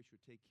corporation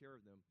would take care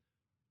of them,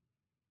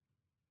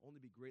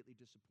 only be greatly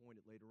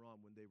disappointed later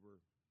on when they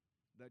were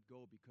let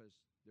go because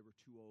they were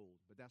too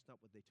old. But that's not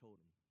what they told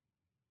them.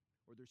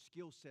 Or their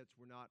skill sets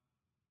were not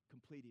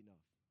complete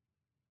enough.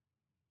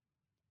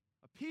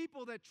 A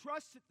people that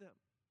trusted them,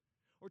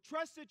 or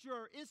trusted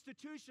your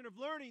institution of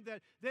learning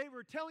that they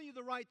were telling you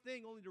the right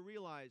thing, only to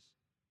realize,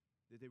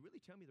 did they really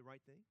tell me the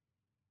right thing?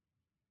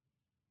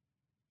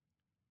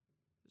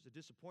 There's a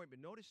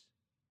disappointment. Notice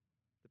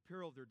the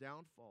peril of their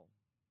downfall.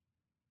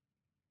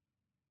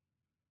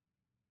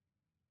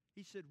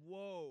 He said,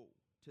 woe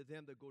to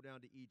them that go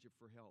down to Egypt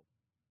for help.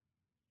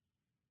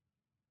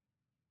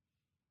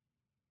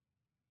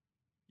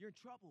 You're in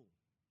trouble.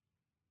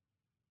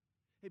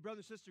 Hey,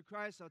 brother and sister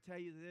Christ, I'll tell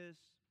you this,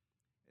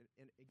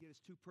 and again, it's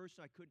too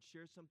personal. I couldn't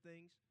share some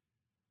things.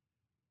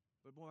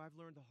 But boy, I've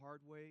learned the hard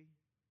way.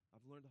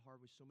 I've learned the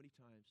hard way so many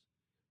times.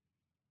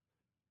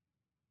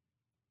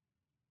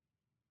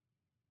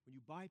 When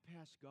you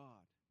bypass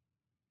God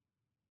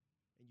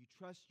and you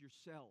trust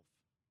yourself,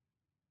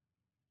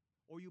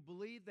 or you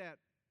believe that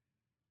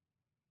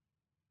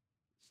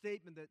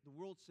statement that the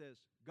world says,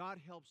 God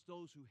helps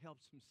those who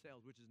helps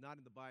themselves, which is not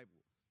in the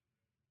Bible.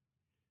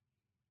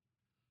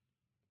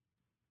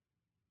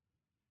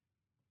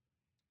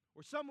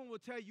 Or someone will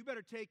tell you, you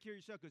better take care of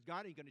yourself because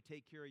God ain't going to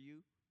take care of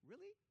you.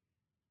 Really?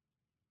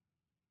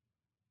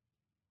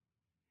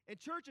 And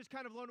church is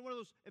kind of one of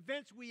those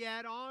events we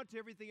add on to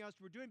everything else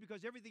we're doing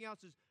because everything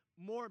else is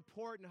more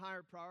important,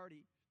 higher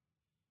priority.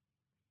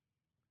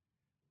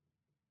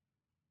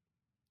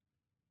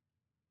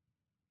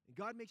 And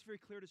God makes very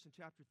clear to us in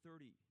chapter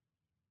 30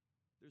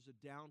 there's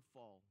a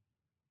downfall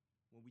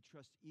when we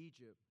trust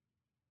Egypt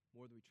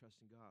more than we trust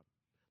in God.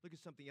 Look at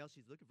something else.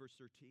 Look at verse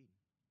 13.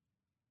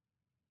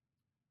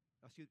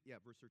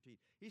 Verse 13.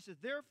 He says,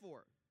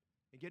 therefore,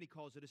 again he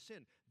calls it a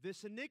sin,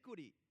 this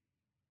iniquity,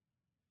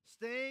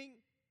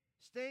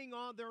 staying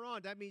on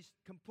thereon. That means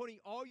putting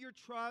all your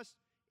trust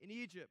in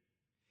Egypt.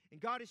 And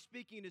God is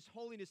speaking in His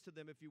holiness to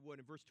them, if you would,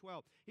 in verse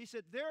 12. He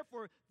said,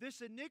 therefore, this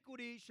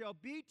iniquity shall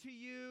be to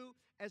you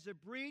as a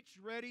breach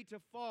ready to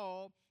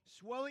fall,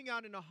 swelling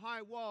out in a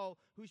high wall,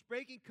 whose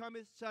breaking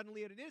cometh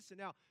suddenly at an instant.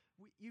 Now,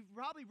 you've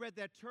probably read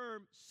that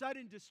term,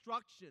 sudden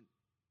destruction.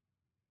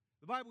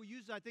 The Bible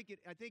uses, I think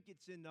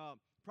it's in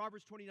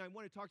Proverbs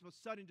 29:1, it talks about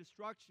sudden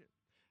destruction.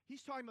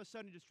 He's talking about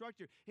sudden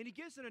destruction. And he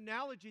gives an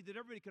analogy that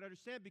everybody could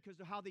understand because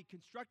of how they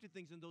constructed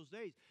things in those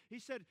days. He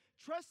said,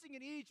 trusting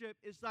in Egypt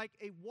is like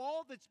a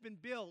wall that's been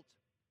built,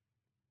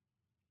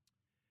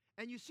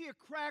 and you see a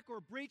crack or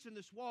a breach in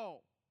this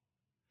wall.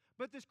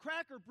 But this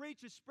crack or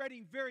breach is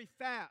spreading very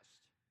fast.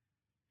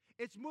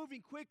 It's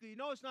moving quickly. You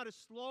know, it's not a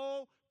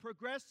slow,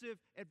 progressive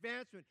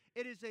advancement.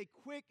 It is a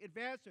quick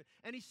advancement.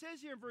 And he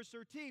says here in verse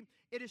 13,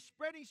 it is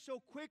spreading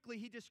so quickly,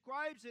 he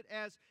describes it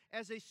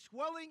as a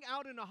swelling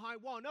out in a high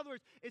wall. In other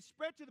words, it's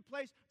spread to the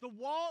place the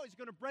wall is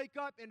going to break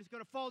up and it's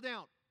going to fall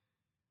down.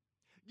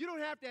 You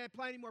don't have to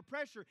apply any more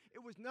pressure.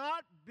 It was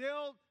not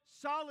built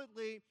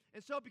solidly,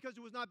 and so because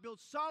it was not built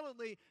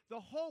solidly, the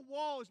whole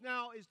wall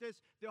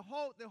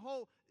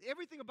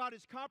everything about it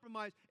is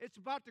compromised. It's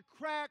about to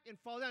crack and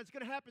fall down. It's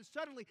going to happen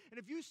suddenly, and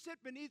if you sit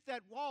beneath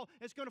that wall,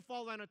 it's going to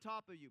fall down on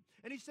top of you.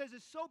 And he says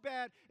it's so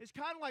bad, it's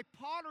kind of like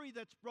pottery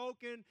that's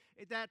broken,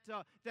 that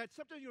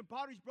sometimes when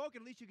pottery's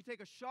broken, at least you can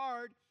take a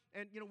shard.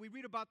 And, we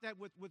read about that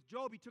with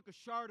Job. He took a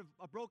shard of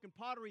a broken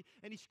pottery,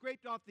 and he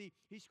scraped off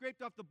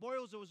the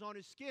boils that was on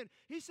his skin.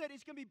 He said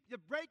it's going to be the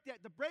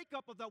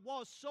breakup of that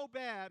wall is so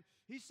bad.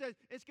 He said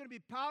it's going to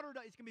be powdered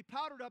up. It's going to be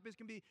powdered up. It's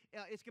going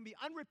to be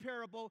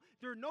unrepairable.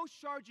 There are no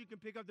shards you can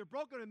pick up. They're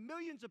broken in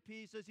millions of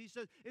pieces. He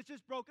says it's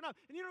just broken up.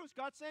 And you know what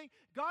God's saying?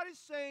 God is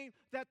saying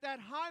that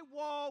high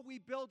wall we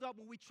build up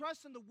when we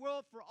trust in the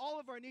world for all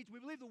of our needs. We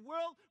believe the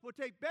world will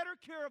take better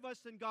care of us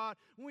than God.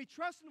 When we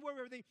trust in the world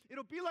for everything,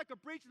 it'll be like a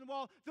breach in the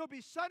wall. There'll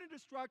be sudden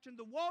destruction.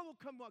 The wall will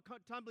come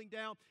tumbling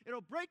down.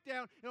 It'll break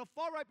down. It'll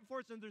fall right before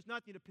us, and there's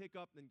nothing to pick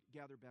up and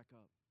gather back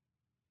up.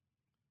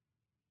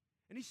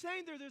 And he's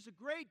saying there's a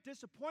great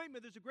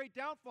disappointment, there's a great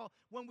downfall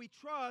when we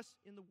trust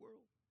in the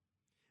world.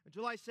 On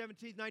July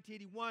 17,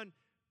 1981,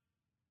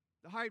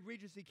 the Hyatt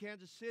Regency,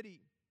 Kansas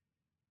City,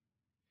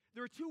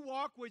 there were two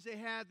walkways they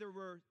had that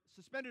were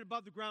suspended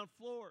above the ground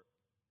floor.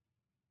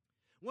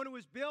 When it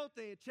was built,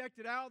 they had checked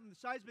it out, and the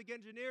seismic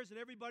engineers and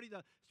everybody,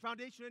 the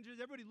foundation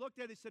engineers, everybody looked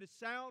at it, they said it's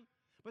sound.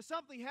 But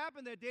something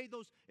happened that day.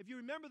 If you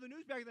remember the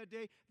news back in that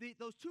day,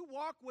 those two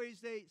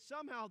walkways, they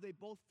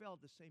both fell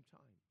at the same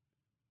time.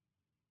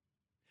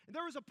 And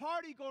there was a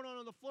party going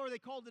on the floor. They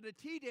called it a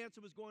tea dance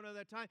that was going on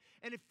at that time.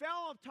 And it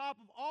fell on top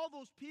of all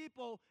those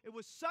people. It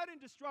was sudden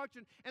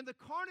destruction. And the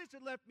carnage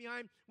it left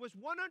behind was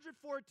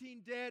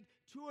 114 dead,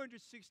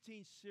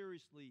 216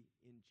 seriously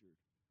injured.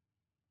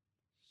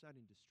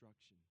 Sudden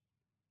destruction.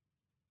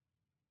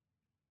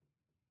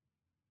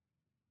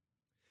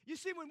 You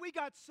see, when you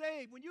got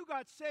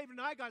saved and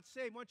I got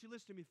saved, why don't you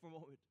listen to me for a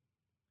moment?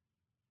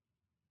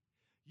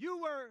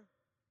 You were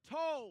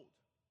told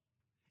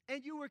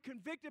and you were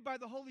convicted by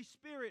the Holy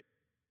Spirit.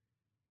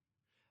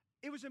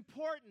 It was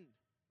important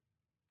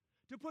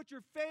to put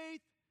your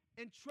faith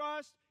and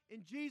trust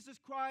in Jesus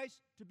Christ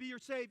to be your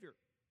Savior.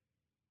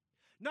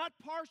 Not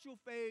partial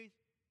faith,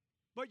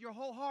 but your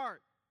whole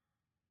heart.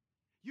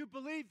 You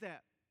believe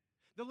that.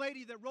 The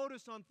lady that wrote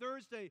us on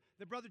Thursday,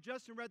 that Brother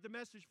Justin read the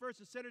message first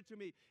and sent it to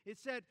me.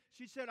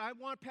 She said, I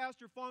want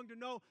Pastor Fong to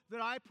know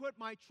that I put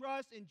my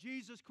trust in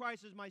Jesus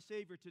Christ as my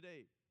Savior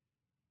today.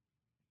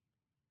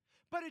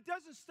 But it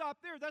doesn't stop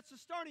there. That's the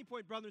starting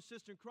point, brother and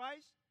sister in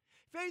Christ.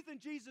 Faith in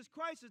Jesus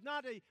Christ is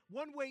not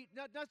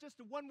just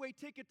a one-way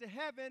ticket to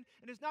heaven,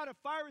 and it's not a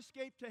fire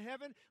escape to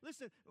heaven.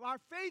 Listen, our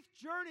faith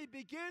journey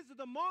begins at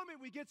the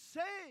moment we get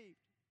saved.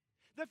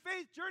 The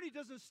faith journey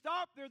doesn't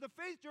stop there. The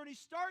faith journey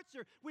starts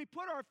there. We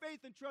put our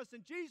faith and trust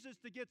in Jesus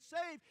to get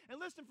saved.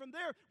 And listen, from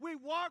there, we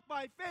walk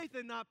by faith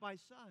and not by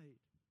sight.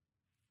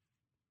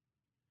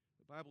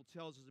 The Bible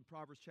tells us in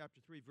Proverbs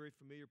chapter 3, very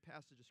familiar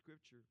passage of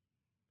Scripture.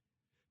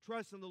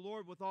 Trust in the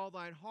Lord with all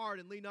thine heart,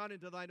 and lean not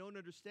into thine own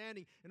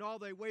understanding. In all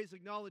thy ways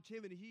acknowledge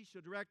him, and he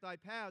shall direct thy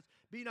paths.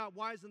 Be not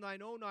wise in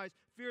thine own eyes.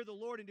 Fear the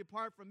Lord and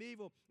depart from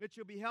evil. It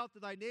shall be health to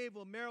thy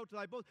navel, and marrow to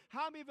thy bones.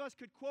 How many of us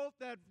could quote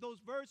those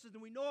verses,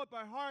 and we know it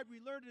by heart?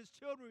 We learned it as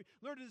children.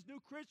 We learned it as new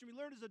Christians. We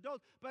learned it as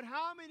adults. But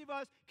how many of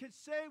us can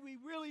say we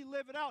really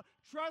live it out?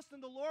 Trust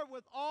in the Lord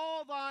with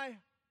all thy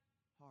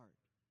heart.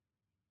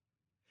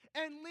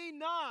 And lean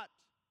not.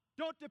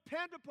 Don't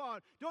depend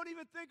upon, don't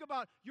even think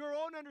about your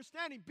own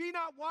understanding. Be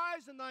not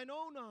wise in thine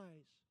own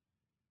eyes.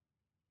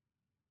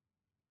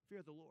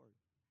 Fear the Lord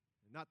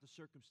and not the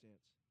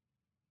circumstance.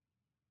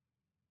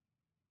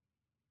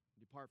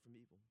 Depart from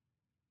evil.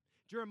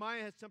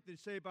 Jeremiah has something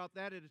to say about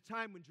that at a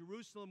time when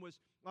Jerusalem was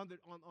on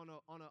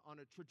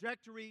a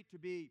trajectory to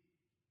be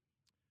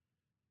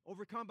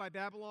overcome by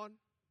Babylon.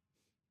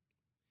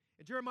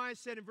 And Jeremiah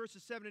said in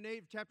verses 7 and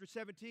 8 of chapter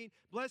 17,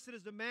 "Blessed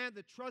is the man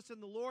that trusts in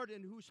the Lord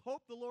and whose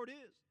hope the Lord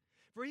is.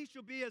 For he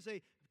shall be as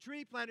a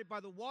tree planted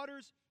by the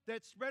waters,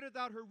 that spreadeth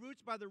out her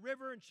roots by the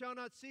river, and shall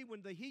not see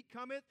when the heat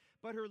cometh,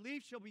 but her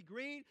leaf shall be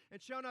green,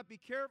 and shall not be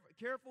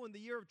careful in the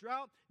year of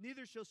drought,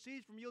 neither shall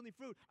cease from yielding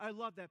fruit." I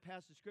love that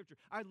passage of Scripture.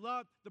 I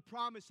love the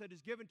promise that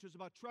is given to us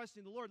about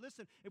trusting the Lord.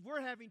 Listen, if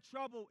we're having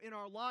trouble in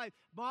our life,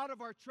 a lot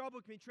of our trouble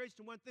can be traced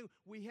to one thing.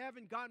 We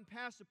haven't gotten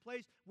past a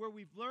place where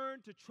we've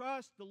learned to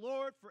trust the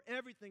Lord for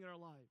everything in our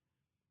life.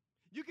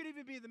 You could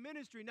even be in the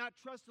ministry, not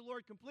trust the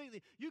Lord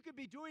completely. You could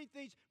be doing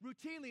things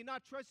routinely,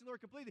 not trusting the Lord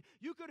completely.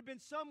 You could have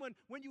been someone,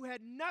 when you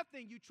had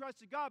nothing, you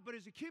trusted God, but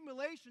as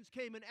accumulations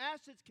came and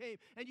assets came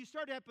and you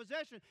started to have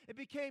possession, it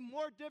became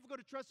more difficult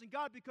to trust in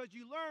God because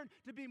you learned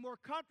to be more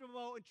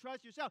comfortable and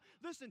trust yourself.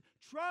 Listen,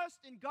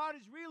 trust in God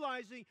is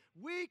realizing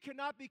we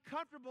cannot be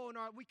comfortable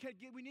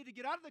we need to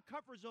get out of the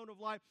comfort zone of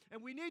life,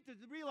 and we need to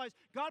realize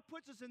God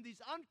puts us in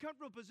these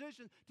uncomfortable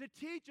positions to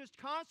teach us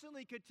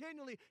constantly,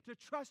 continually to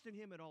trust in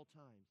Him at all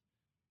times.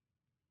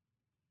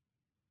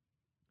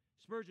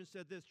 Spurgeon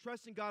said this,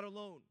 "Trust in God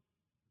alone.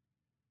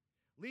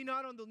 Lean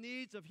not on the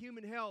needs of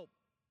human help.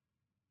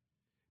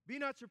 Be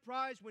not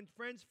surprised when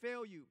friends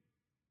fail you.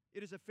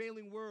 It is a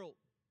failing world.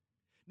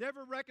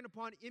 Never reckon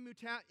upon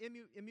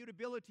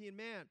immutability in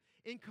man.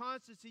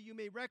 Inconstancy you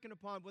may reckon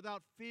upon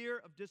without fear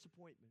of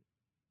disappointment."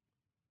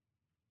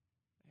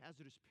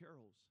 Hazardous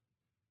perils.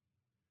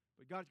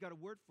 But God's got a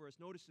word for us.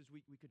 Notice as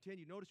we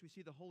continue, notice we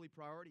see the holy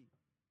priority.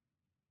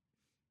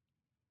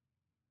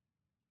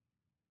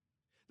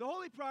 The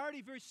holy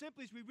priority, very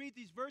simply, as we read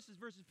these verses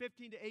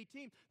 15 to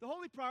 18, the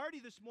holy priority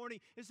this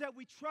morning is that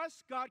we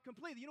trust God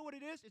completely. You know what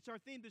it is? It's our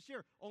theme this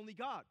year, only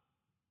God.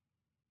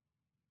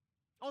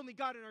 Only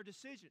God in our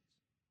decisions.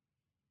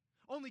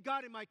 Only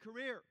God in my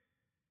career.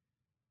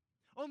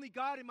 Only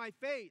God in my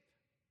faith.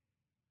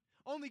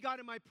 Only God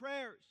in my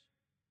prayers.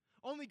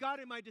 Only God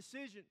in my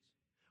decisions.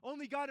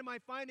 Only God in my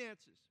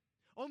finances.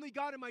 Only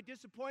God in my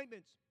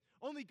disappointments.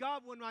 Only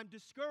God when I'm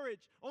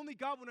discouraged. Only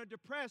God when I'm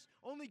depressed.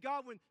 Only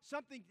God when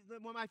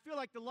I feel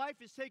like the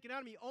life is taken out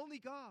of me. Only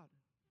God.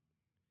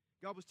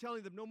 God was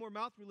telling them no more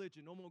mouth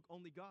religion,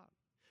 only God.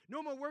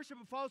 No more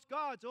worship of false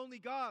gods, only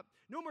God.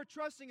 No more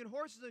trusting in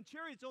horses and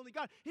chariots, only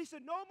God. He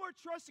said no more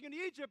trusting in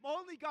Egypt,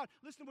 only God.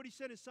 Listen to what he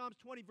said in Psalms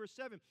 20, verse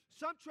 7.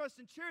 Some trust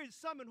in chariots,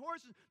 some in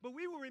horses, but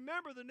we will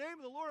remember the name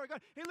of the Lord our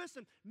God. Hey,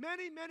 listen,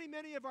 many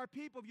of our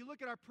people, if you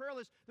look at our prayer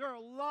list, there are a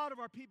lot of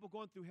our people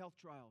going through health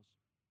trials.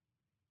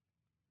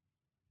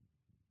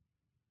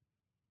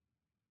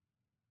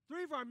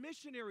 3 of our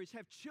missionaries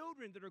have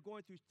children that are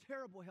going through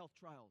terrible health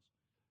trials.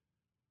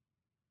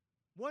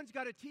 One's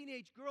got a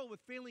teenage girl with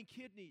failing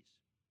kidneys.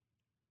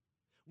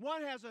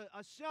 One has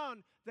a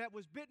son that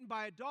was bitten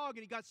by a dog,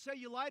 and he got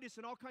cellulitis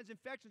and all kinds of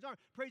infections.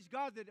 Praise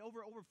God that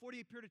over a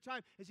 48 period of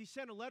time, as he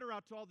sent a letter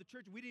out to all the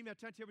church, we didn't even have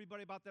time to tell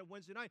everybody about that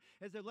Wednesday night.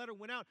 As the letter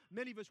went out,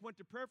 many of us went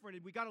to prayer for it.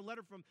 And we got a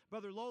letter from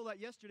Brother Lola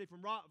yesterday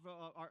from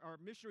our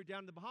missionary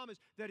down in the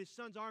Bahamas that his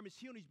son's arm is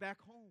healed and he's back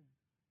home.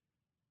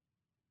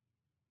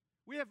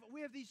 We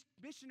have these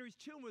missionaries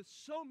children with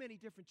so many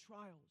different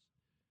trials.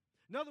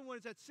 Another one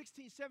is at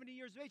 16, 17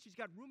 years of age. She's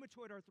got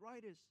rheumatoid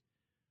arthritis.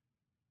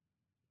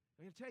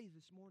 I'm going to tell you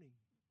this morning,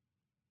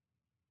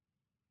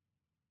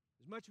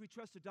 as much as we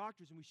trust the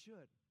doctors, and we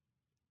should,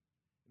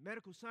 and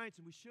medical science,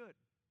 and we should,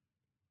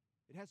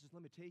 it has its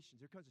limitations.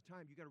 There comes a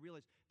time you got to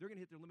realize they're going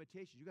to hit their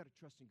limitations. You got to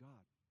trust in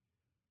God.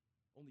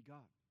 Only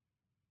God.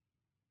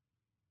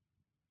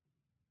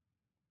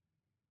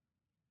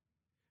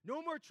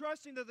 No more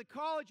trusting that the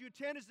college you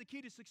attend is the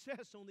key to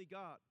success, only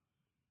God.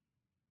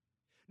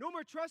 No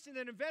more trusting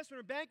that investment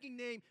or banking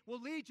name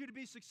will lead you to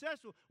be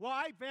successful. Well,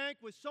 I bank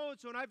with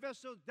so-and-so and I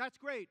invest so, that's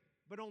great,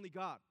 but only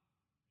God.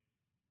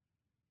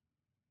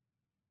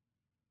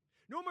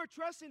 No more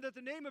trusting that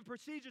the name of a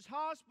prestigious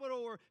hospital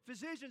or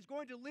physician is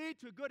going to lead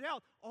to good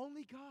health,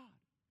 only God.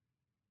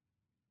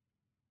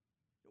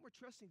 No more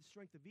trusting the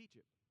strength of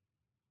Egypt,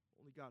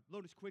 only God.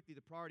 Notice quickly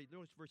the priority.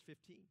 Notice verse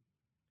 15.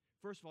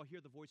 First of all,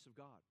 hear the voice of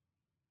God.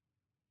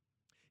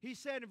 He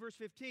said in verse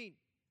 15,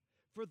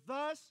 "For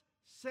thus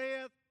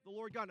saith the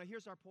Lord God." Now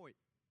here's our point.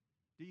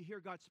 Do you hear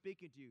God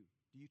speaking to you?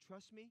 Do you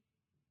trust me?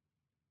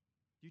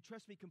 Do you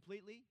trust me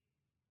completely?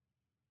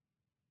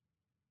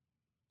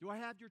 Do I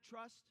have your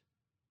trust?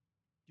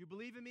 Do you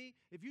believe in me?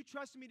 If you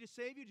trust me to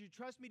save you, do you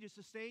trust me to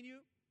sustain you?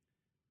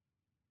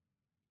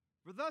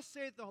 "For thus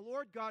saith the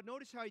Lord God,"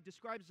 notice how he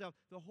describes himself,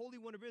 the Holy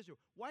One of Israel.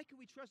 Why can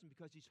we trust him?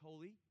 Because he's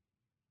holy.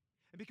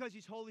 And because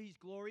he's holy, he's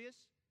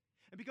glorious.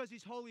 And because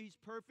he's holy, he's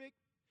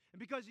perfect. And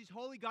because he's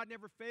holy, God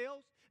never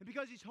fails. And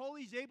because he's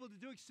holy, he's able to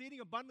do exceeding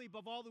abundantly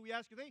above all that we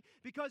ask or think.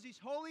 Because he's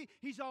holy,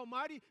 he's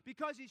almighty.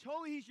 Because he's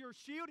holy, he's your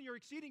shield and your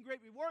exceeding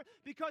great reward.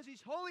 Because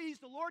he's holy, he's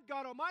the Lord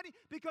God Almighty.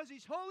 Because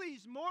he's holy,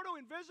 he's mortal,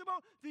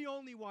 invisible, the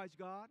only wise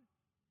God.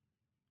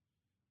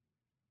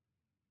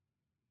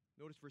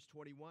 Notice verse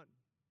 21.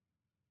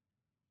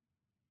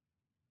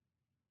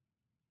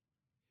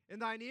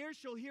 "And thine ears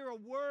shall hear a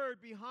word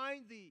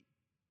behind thee,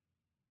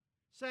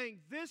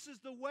 saying, This is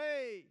the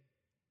way,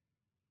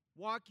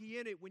 Walk ye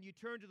in it when you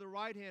turn to the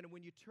right hand and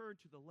when you turn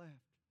to the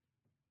left.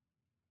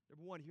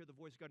 Number one, hear the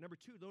voice of God. Number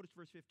two, notice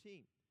verse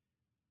 15.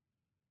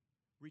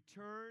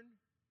 Return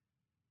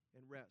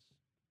and rest.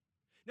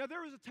 Now,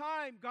 there was a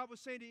time God was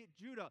saying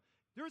to Judah,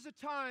 there was a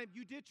time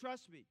you did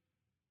trust me.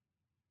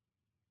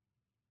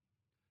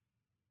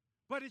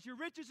 But as your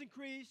riches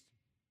increased,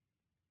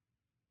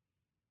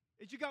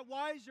 as you got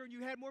wiser and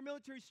you had more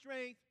military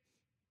strength,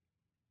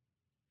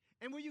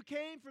 and when you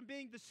came from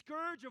being the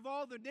scourge of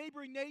all the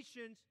neighboring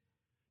nations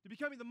to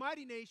becoming the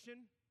mighty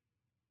nation,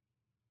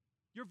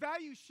 your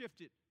values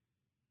shifted.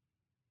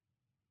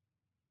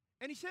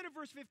 And he said in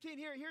verse 15,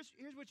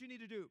 here's what you need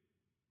to do.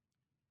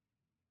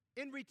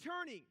 In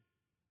returning,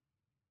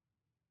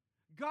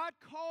 God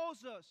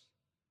calls us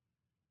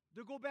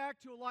to go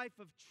back to a life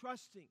of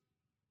trusting,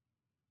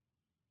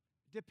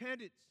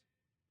 dependence.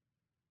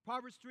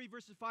 Proverbs 3,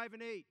 verses 5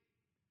 and 8.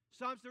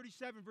 Psalms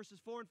 37, verses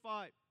 4 and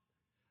 5.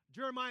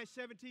 Jeremiah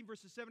 17,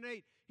 verses 7 and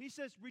 8. He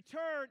says,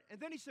 return, and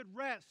then he said,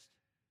 rest.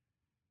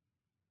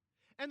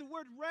 And the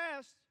word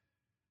rest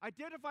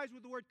identifies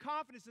with the word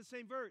confidence in the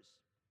same verse.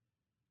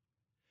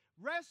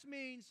 Rest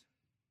means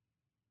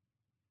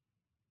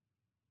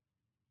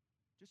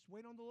just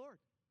wait on the Lord.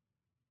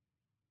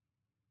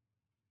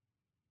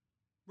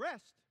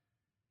 Rest.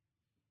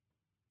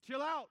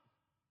 Chill out.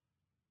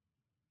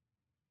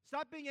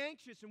 Stop being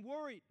anxious and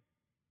worried.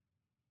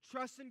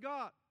 Trust in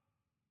God.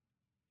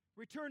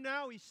 Return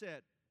now, he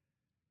said.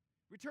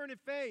 Return in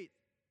faith.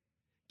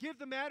 Give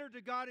the matter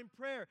to God in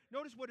prayer.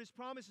 Notice what his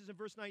promise is in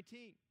verse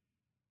 19.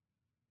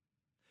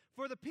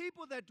 For the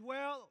people that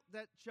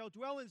shall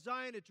dwell in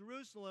Zion at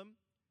Jerusalem,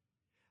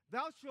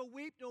 thou shalt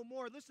weep no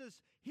more. Listen to this.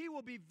 He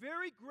will be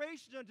very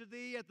gracious unto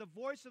thee at the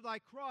voice of thy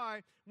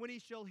cry. When he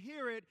shall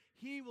hear it,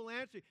 he will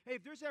answer. Hey,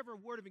 if there's ever a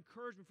word of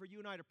encouragement for you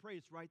and I to pray,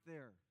 it's right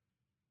there.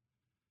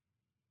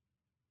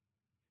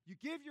 You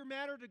give your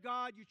matter to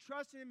God, you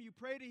trust in him, you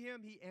pray to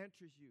him, he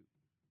answers you.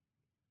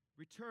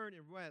 Return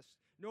and rest.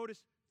 Notice,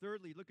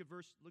 thirdly, look at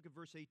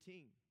verse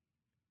 18.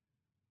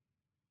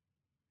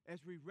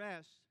 As we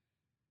rest,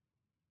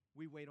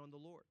 we wait on the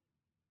Lord.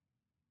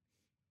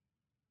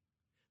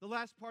 The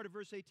last part of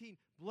verse 18,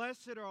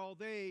 blessed are all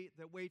they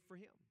that wait for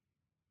him.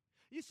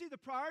 You see, the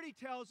priority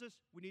tells us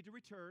we need to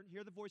return,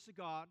 hear the voice of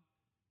God.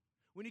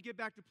 We need to get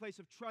back to a place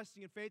of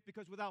trusting and faith,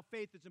 because without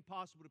faith it's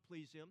impossible to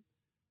please him.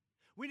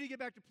 We need to get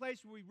back to a place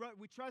where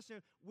we trust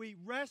him, we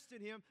rest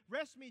in him.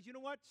 Rest means, you know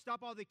what?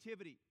 Stop all the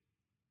activity.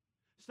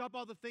 Stop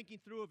all the thinking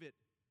through of it.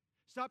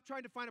 Stop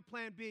trying to find a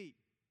plan B.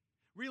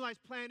 Realize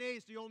plan A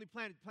is the only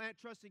plan.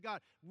 Trust in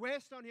God.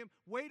 Rest on him.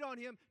 Wait on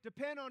him.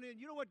 Depend on him.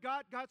 You know what?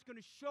 God's going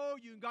to show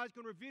you, and God's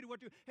going to reveal you what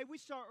to do. Hey, we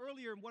saw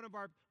earlier in one of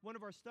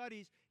our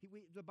studies,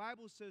 the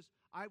Bible says,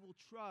 I will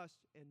trust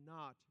and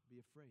not be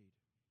afraid.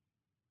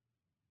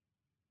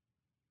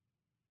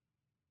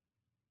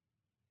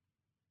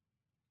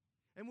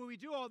 And when we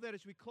do all that,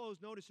 as we close,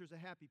 notice there's a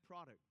happy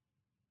product.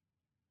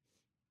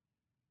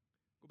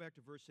 Go back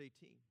to verse 18.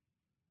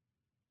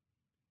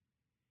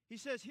 He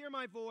says, hear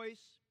my voice.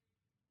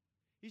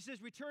 He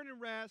says, return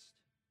and rest.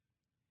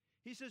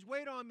 He says,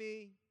 wait on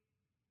me.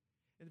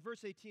 And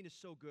verse 18 is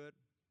so good.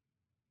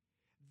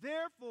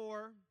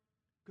 Therefore,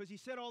 because he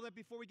said all that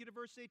before we get to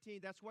verse 18,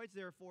 that's why it's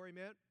therefore,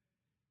 amen.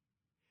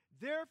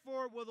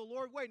 Therefore will the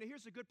Lord wait. Now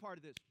here's the good part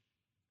of this.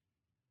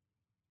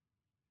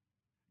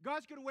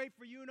 God's going to wait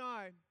for you and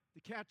I to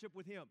catch up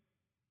with him.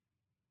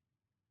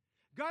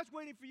 God's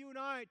waiting for you and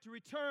I to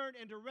return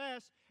and to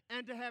rest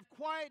and to have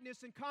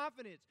quietness and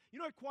confidence. You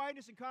know what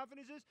quietness and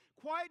confidence is?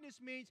 Quietness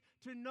means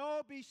to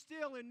know, be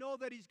still, and know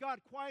that he's God.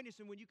 Quietness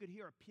and when you could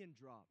hear a pin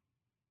drop.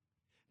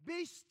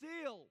 Be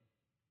still.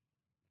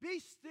 Be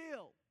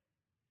still.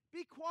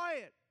 Be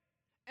quiet.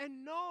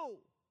 And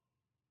know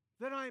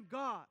that I am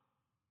God.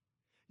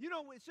 You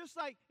know, it's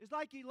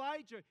like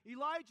Elijah.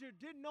 Elijah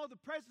didn't know the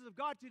presence of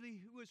God till he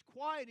was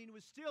quiet and he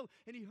was still,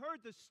 and he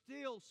heard the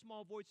still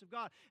small voice of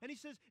God. And he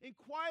says, in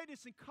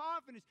quietness and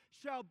confidence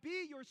shall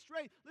be your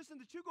strength. Listen,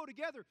 the two go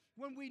together.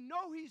 When we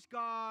know he's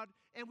God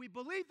and we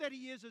believe that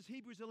he is, as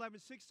Hebrews 11:6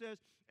 says,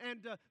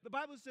 and the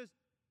Bible says,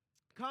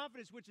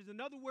 confidence, which is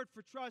another word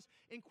for trust,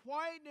 in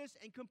quietness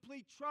and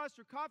complete trust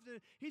or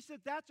confidence, he said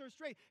that's our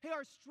strength. Hey,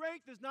 our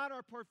strength is not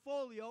our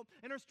portfolio,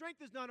 and our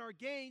strength is not our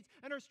gains,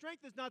 and our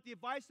strength is not the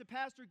advice the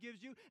pastor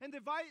gives you, and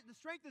the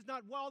strength is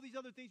not all these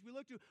other things we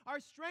look to. Our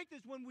strength is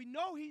when we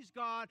know he's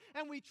God,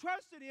 and we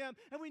trust in him,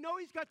 and we know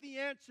he's got the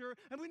answer,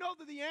 and we know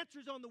that the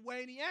answer's on the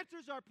way, and he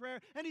answers our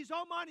prayer, and he's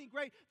almighty and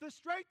great. The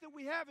strength that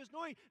we have is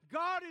knowing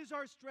God is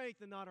our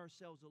strength and not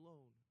ourselves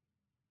alone.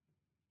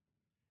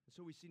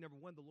 So we see, number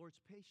one, the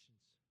Lord's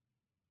patience.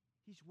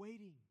 He's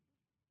waiting.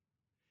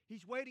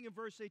 He's waiting in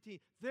verse 18.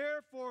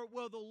 Therefore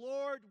will the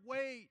Lord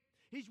wait.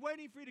 He's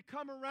waiting for you to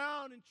come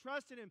around and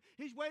trust in Him.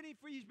 He's waiting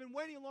for you. He's been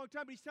waiting a long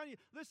time, but He's telling you,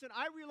 listen,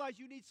 I realize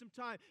you need some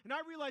time, and I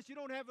realize you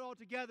don't have it all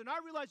together, and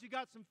I realize you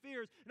got some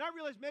fears, and I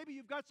realize maybe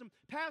you've got some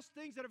past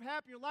things that have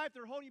happened in your life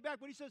that are holding you back,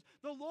 but He says,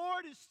 the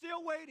Lord is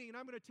still waiting, and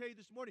I'm going to tell you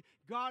this morning,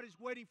 God is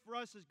waiting for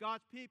us as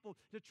God's people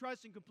to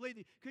trust Him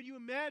completely. Could you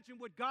imagine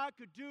what God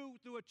could do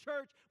through a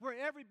church where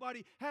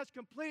everybody has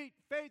complete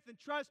faith and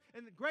trust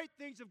in the great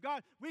things of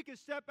God? We could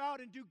step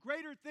out and do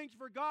greater things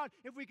for God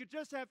if we could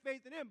just have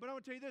faith in Him. But I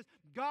want to tell you this,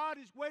 God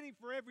is waiting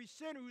for every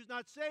sinner who's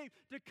not saved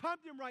to come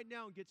to Him right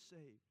now and get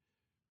saved.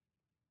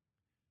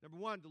 Number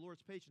one, the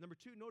Lord's patience. Number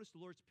two, notice the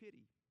Lord's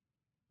pity.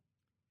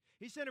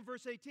 He said in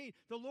verse 18,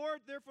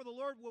 therefore the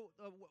Lord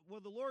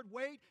will the Lord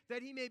wait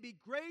that He may be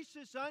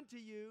gracious unto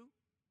you,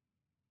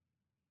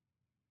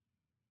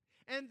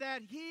 and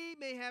that He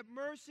may have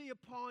mercy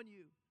upon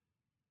you.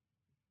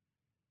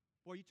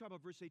 Boy, you talk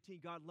about verse 18,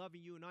 God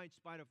loving you and I in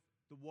spite of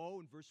the woe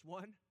in verse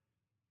 1.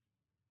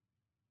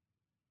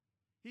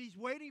 He's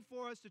waiting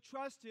for us to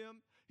trust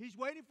Him. He's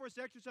waiting for us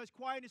to exercise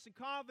quietness and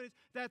confidence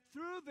that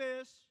through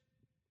this,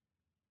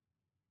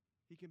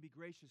 He can be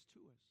gracious to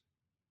us.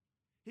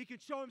 He can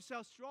show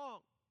Himself strong.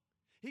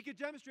 He can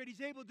demonstrate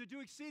He's able to do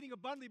exceeding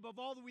abundantly above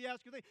all that we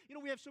ask or think. You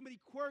know, we have so many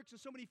quirks and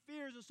so many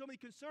fears and so many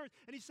concerns.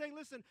 And He's saying,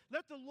 listen,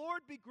 let the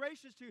Lord be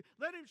gracious to you.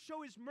 Let Him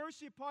show His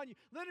mercy upon you.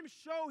 Let Him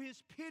show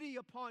His pity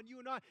upon you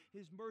and I.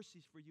 His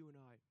mercies for you and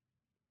I.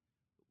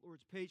 The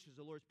Lord's patience,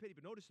 the Lord's pity.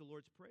 But notice the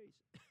Lord's praise.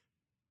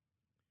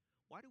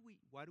 Why do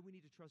we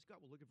need to trust God?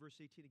 Well, look at verse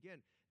 18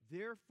 again.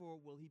 Therefore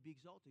will He be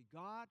exalted.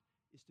 God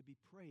is to be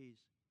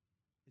praised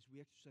as we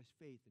exercise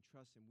faith and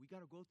trust Him. We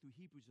got to go through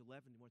Hebrews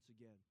 11 once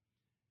again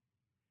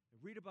and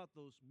read about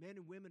those men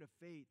and women of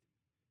faith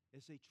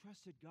as they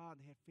trusted God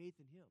and had faith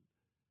in Him.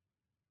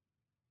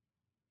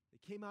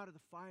 They came out of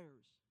the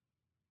fires.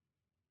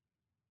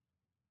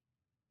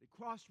 They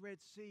crossed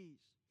Red Seas.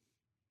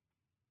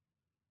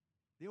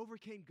 They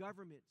overcame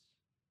governments.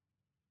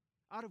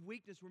 Out of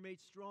weakness were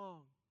made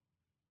strong.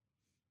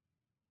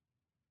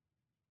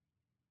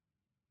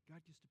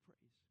 God gets to praise.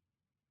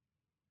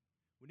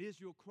 When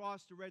Israel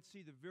crossed the Red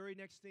Sea, the very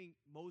next thing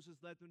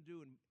Moses led them to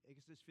do in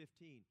Exodus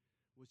 15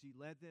 was He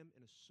led them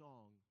in a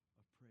song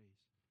of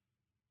praise.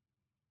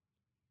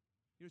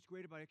 You know what's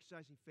great about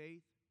exercising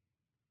faith?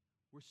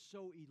 We're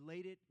so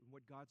elated in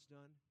what God's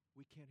done,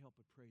 we can't help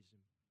but praise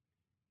Him.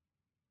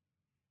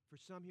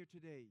 For some here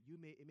today, it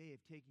may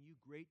have taken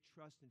you great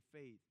trust and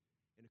faith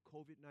in a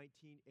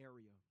COVID-19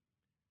 area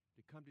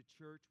to come to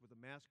church with a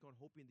mask on,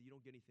 hoping that you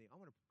don't get anything. I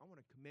want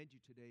to commend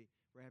you today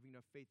for having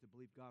enough faith to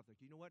believe God.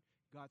 Like, you know what?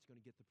 God's going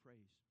to get the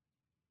praise.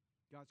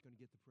 God's going to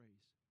get the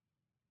praise.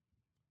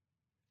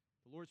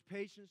 The Lord's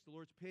patience, the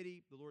Lord's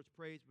pity, the Lord's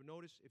praise. But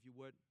notice, if you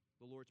would,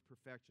 the Lord's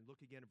perfection.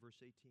 Look again at verse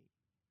 18.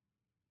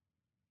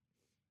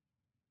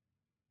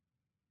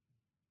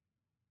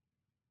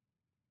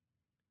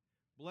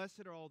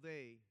 Blessed are all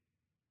they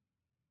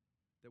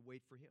that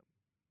wait for Him.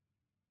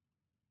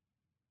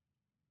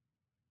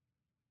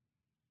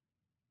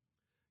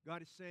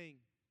 God is saying,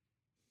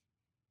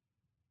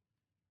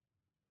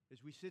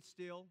 as we sit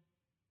still,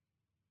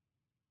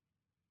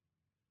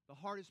 the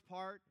hardest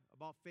part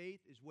about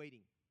faith is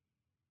waiting.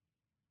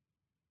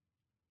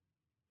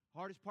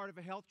 Hardest part of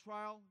a health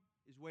trial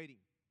is waiting.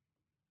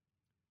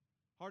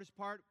 Hardest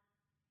part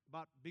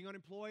about being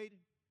unemployed,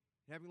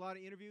 having a lot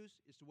of interviews,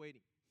 is the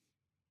waiting.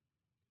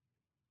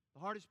 The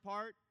hardest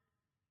part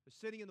of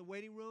sitting in the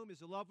waiting room as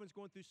the loved one's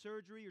going through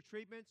surgery or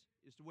treatments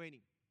is the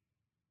waiting.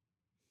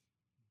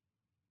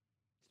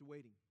 It's the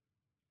waiting.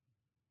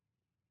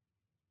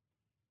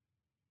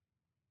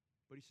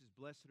 But He says,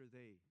 blessed are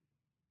they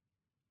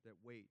that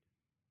wait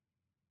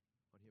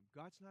on Him.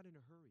 God's not in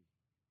a hurry.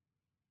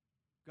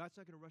 God's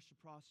not going to rush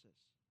the process.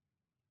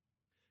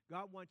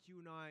 God wants you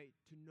and I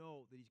to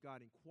know that He's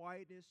God. In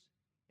quietness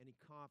and in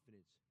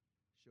confidence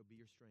shall be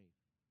your strength.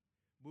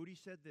 Moody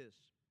said this,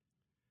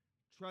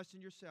 trust in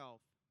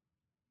yourself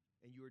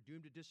and you are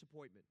doomed to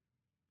disappointment.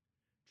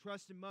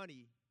 Trust in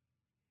money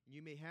and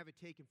you may have it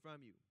taken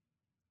from you.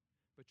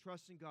 But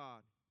trust in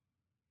God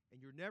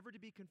and you're never to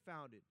be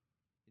confounded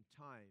in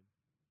time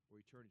or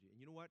eternity.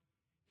 And you know what?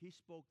 He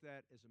spoke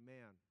that as a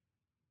man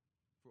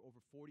for over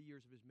 40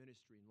 years of his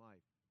ministry in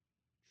life.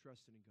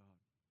 Trusting in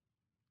God.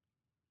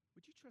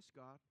 Would you trust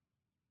God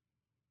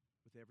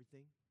with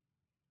everything?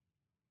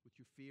 With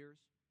your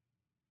fears,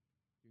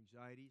 your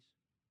anxieties,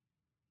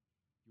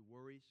 your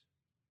worries,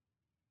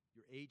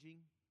 your aging,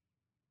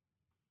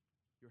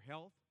 your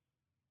health,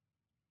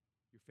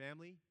 your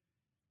family,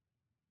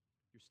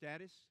 your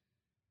status,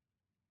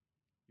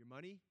 your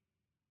money,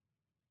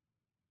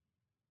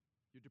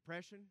 your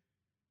depression,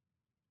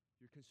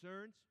 your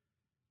concerns,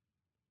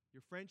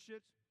 your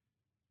friendships,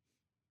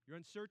 your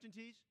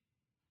uncertainties?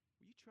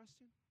 Will you trust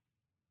Him?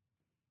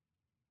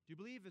 Do you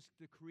believe as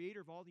the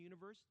creator of all the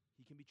universe,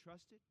 He can be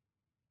trusted?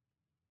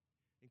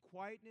 In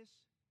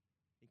quietness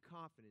and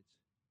confidence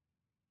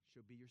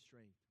shall be your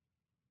strength.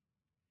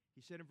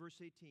 He said in verse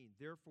 18,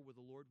 therefore will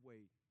the Lord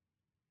wait.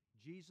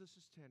 Jesus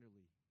is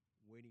tenderly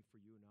waiting for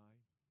you and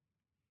I.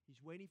 He's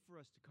waiting for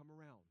us to come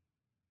around.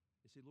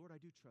 and say, Lord, I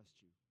do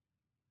trust you.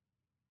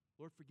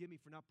 Lord, forgive me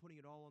for not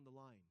putting it all on the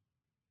line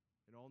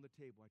and all on the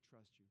table. I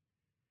trust you.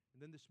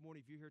 And then this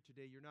morning, if you're here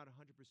today, you're not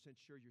 100%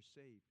 sure you're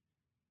saved.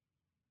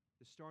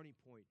 The starting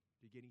point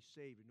to getting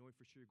saved and knowing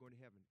for sure you're going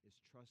to heaven is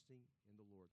trusting in the Lord.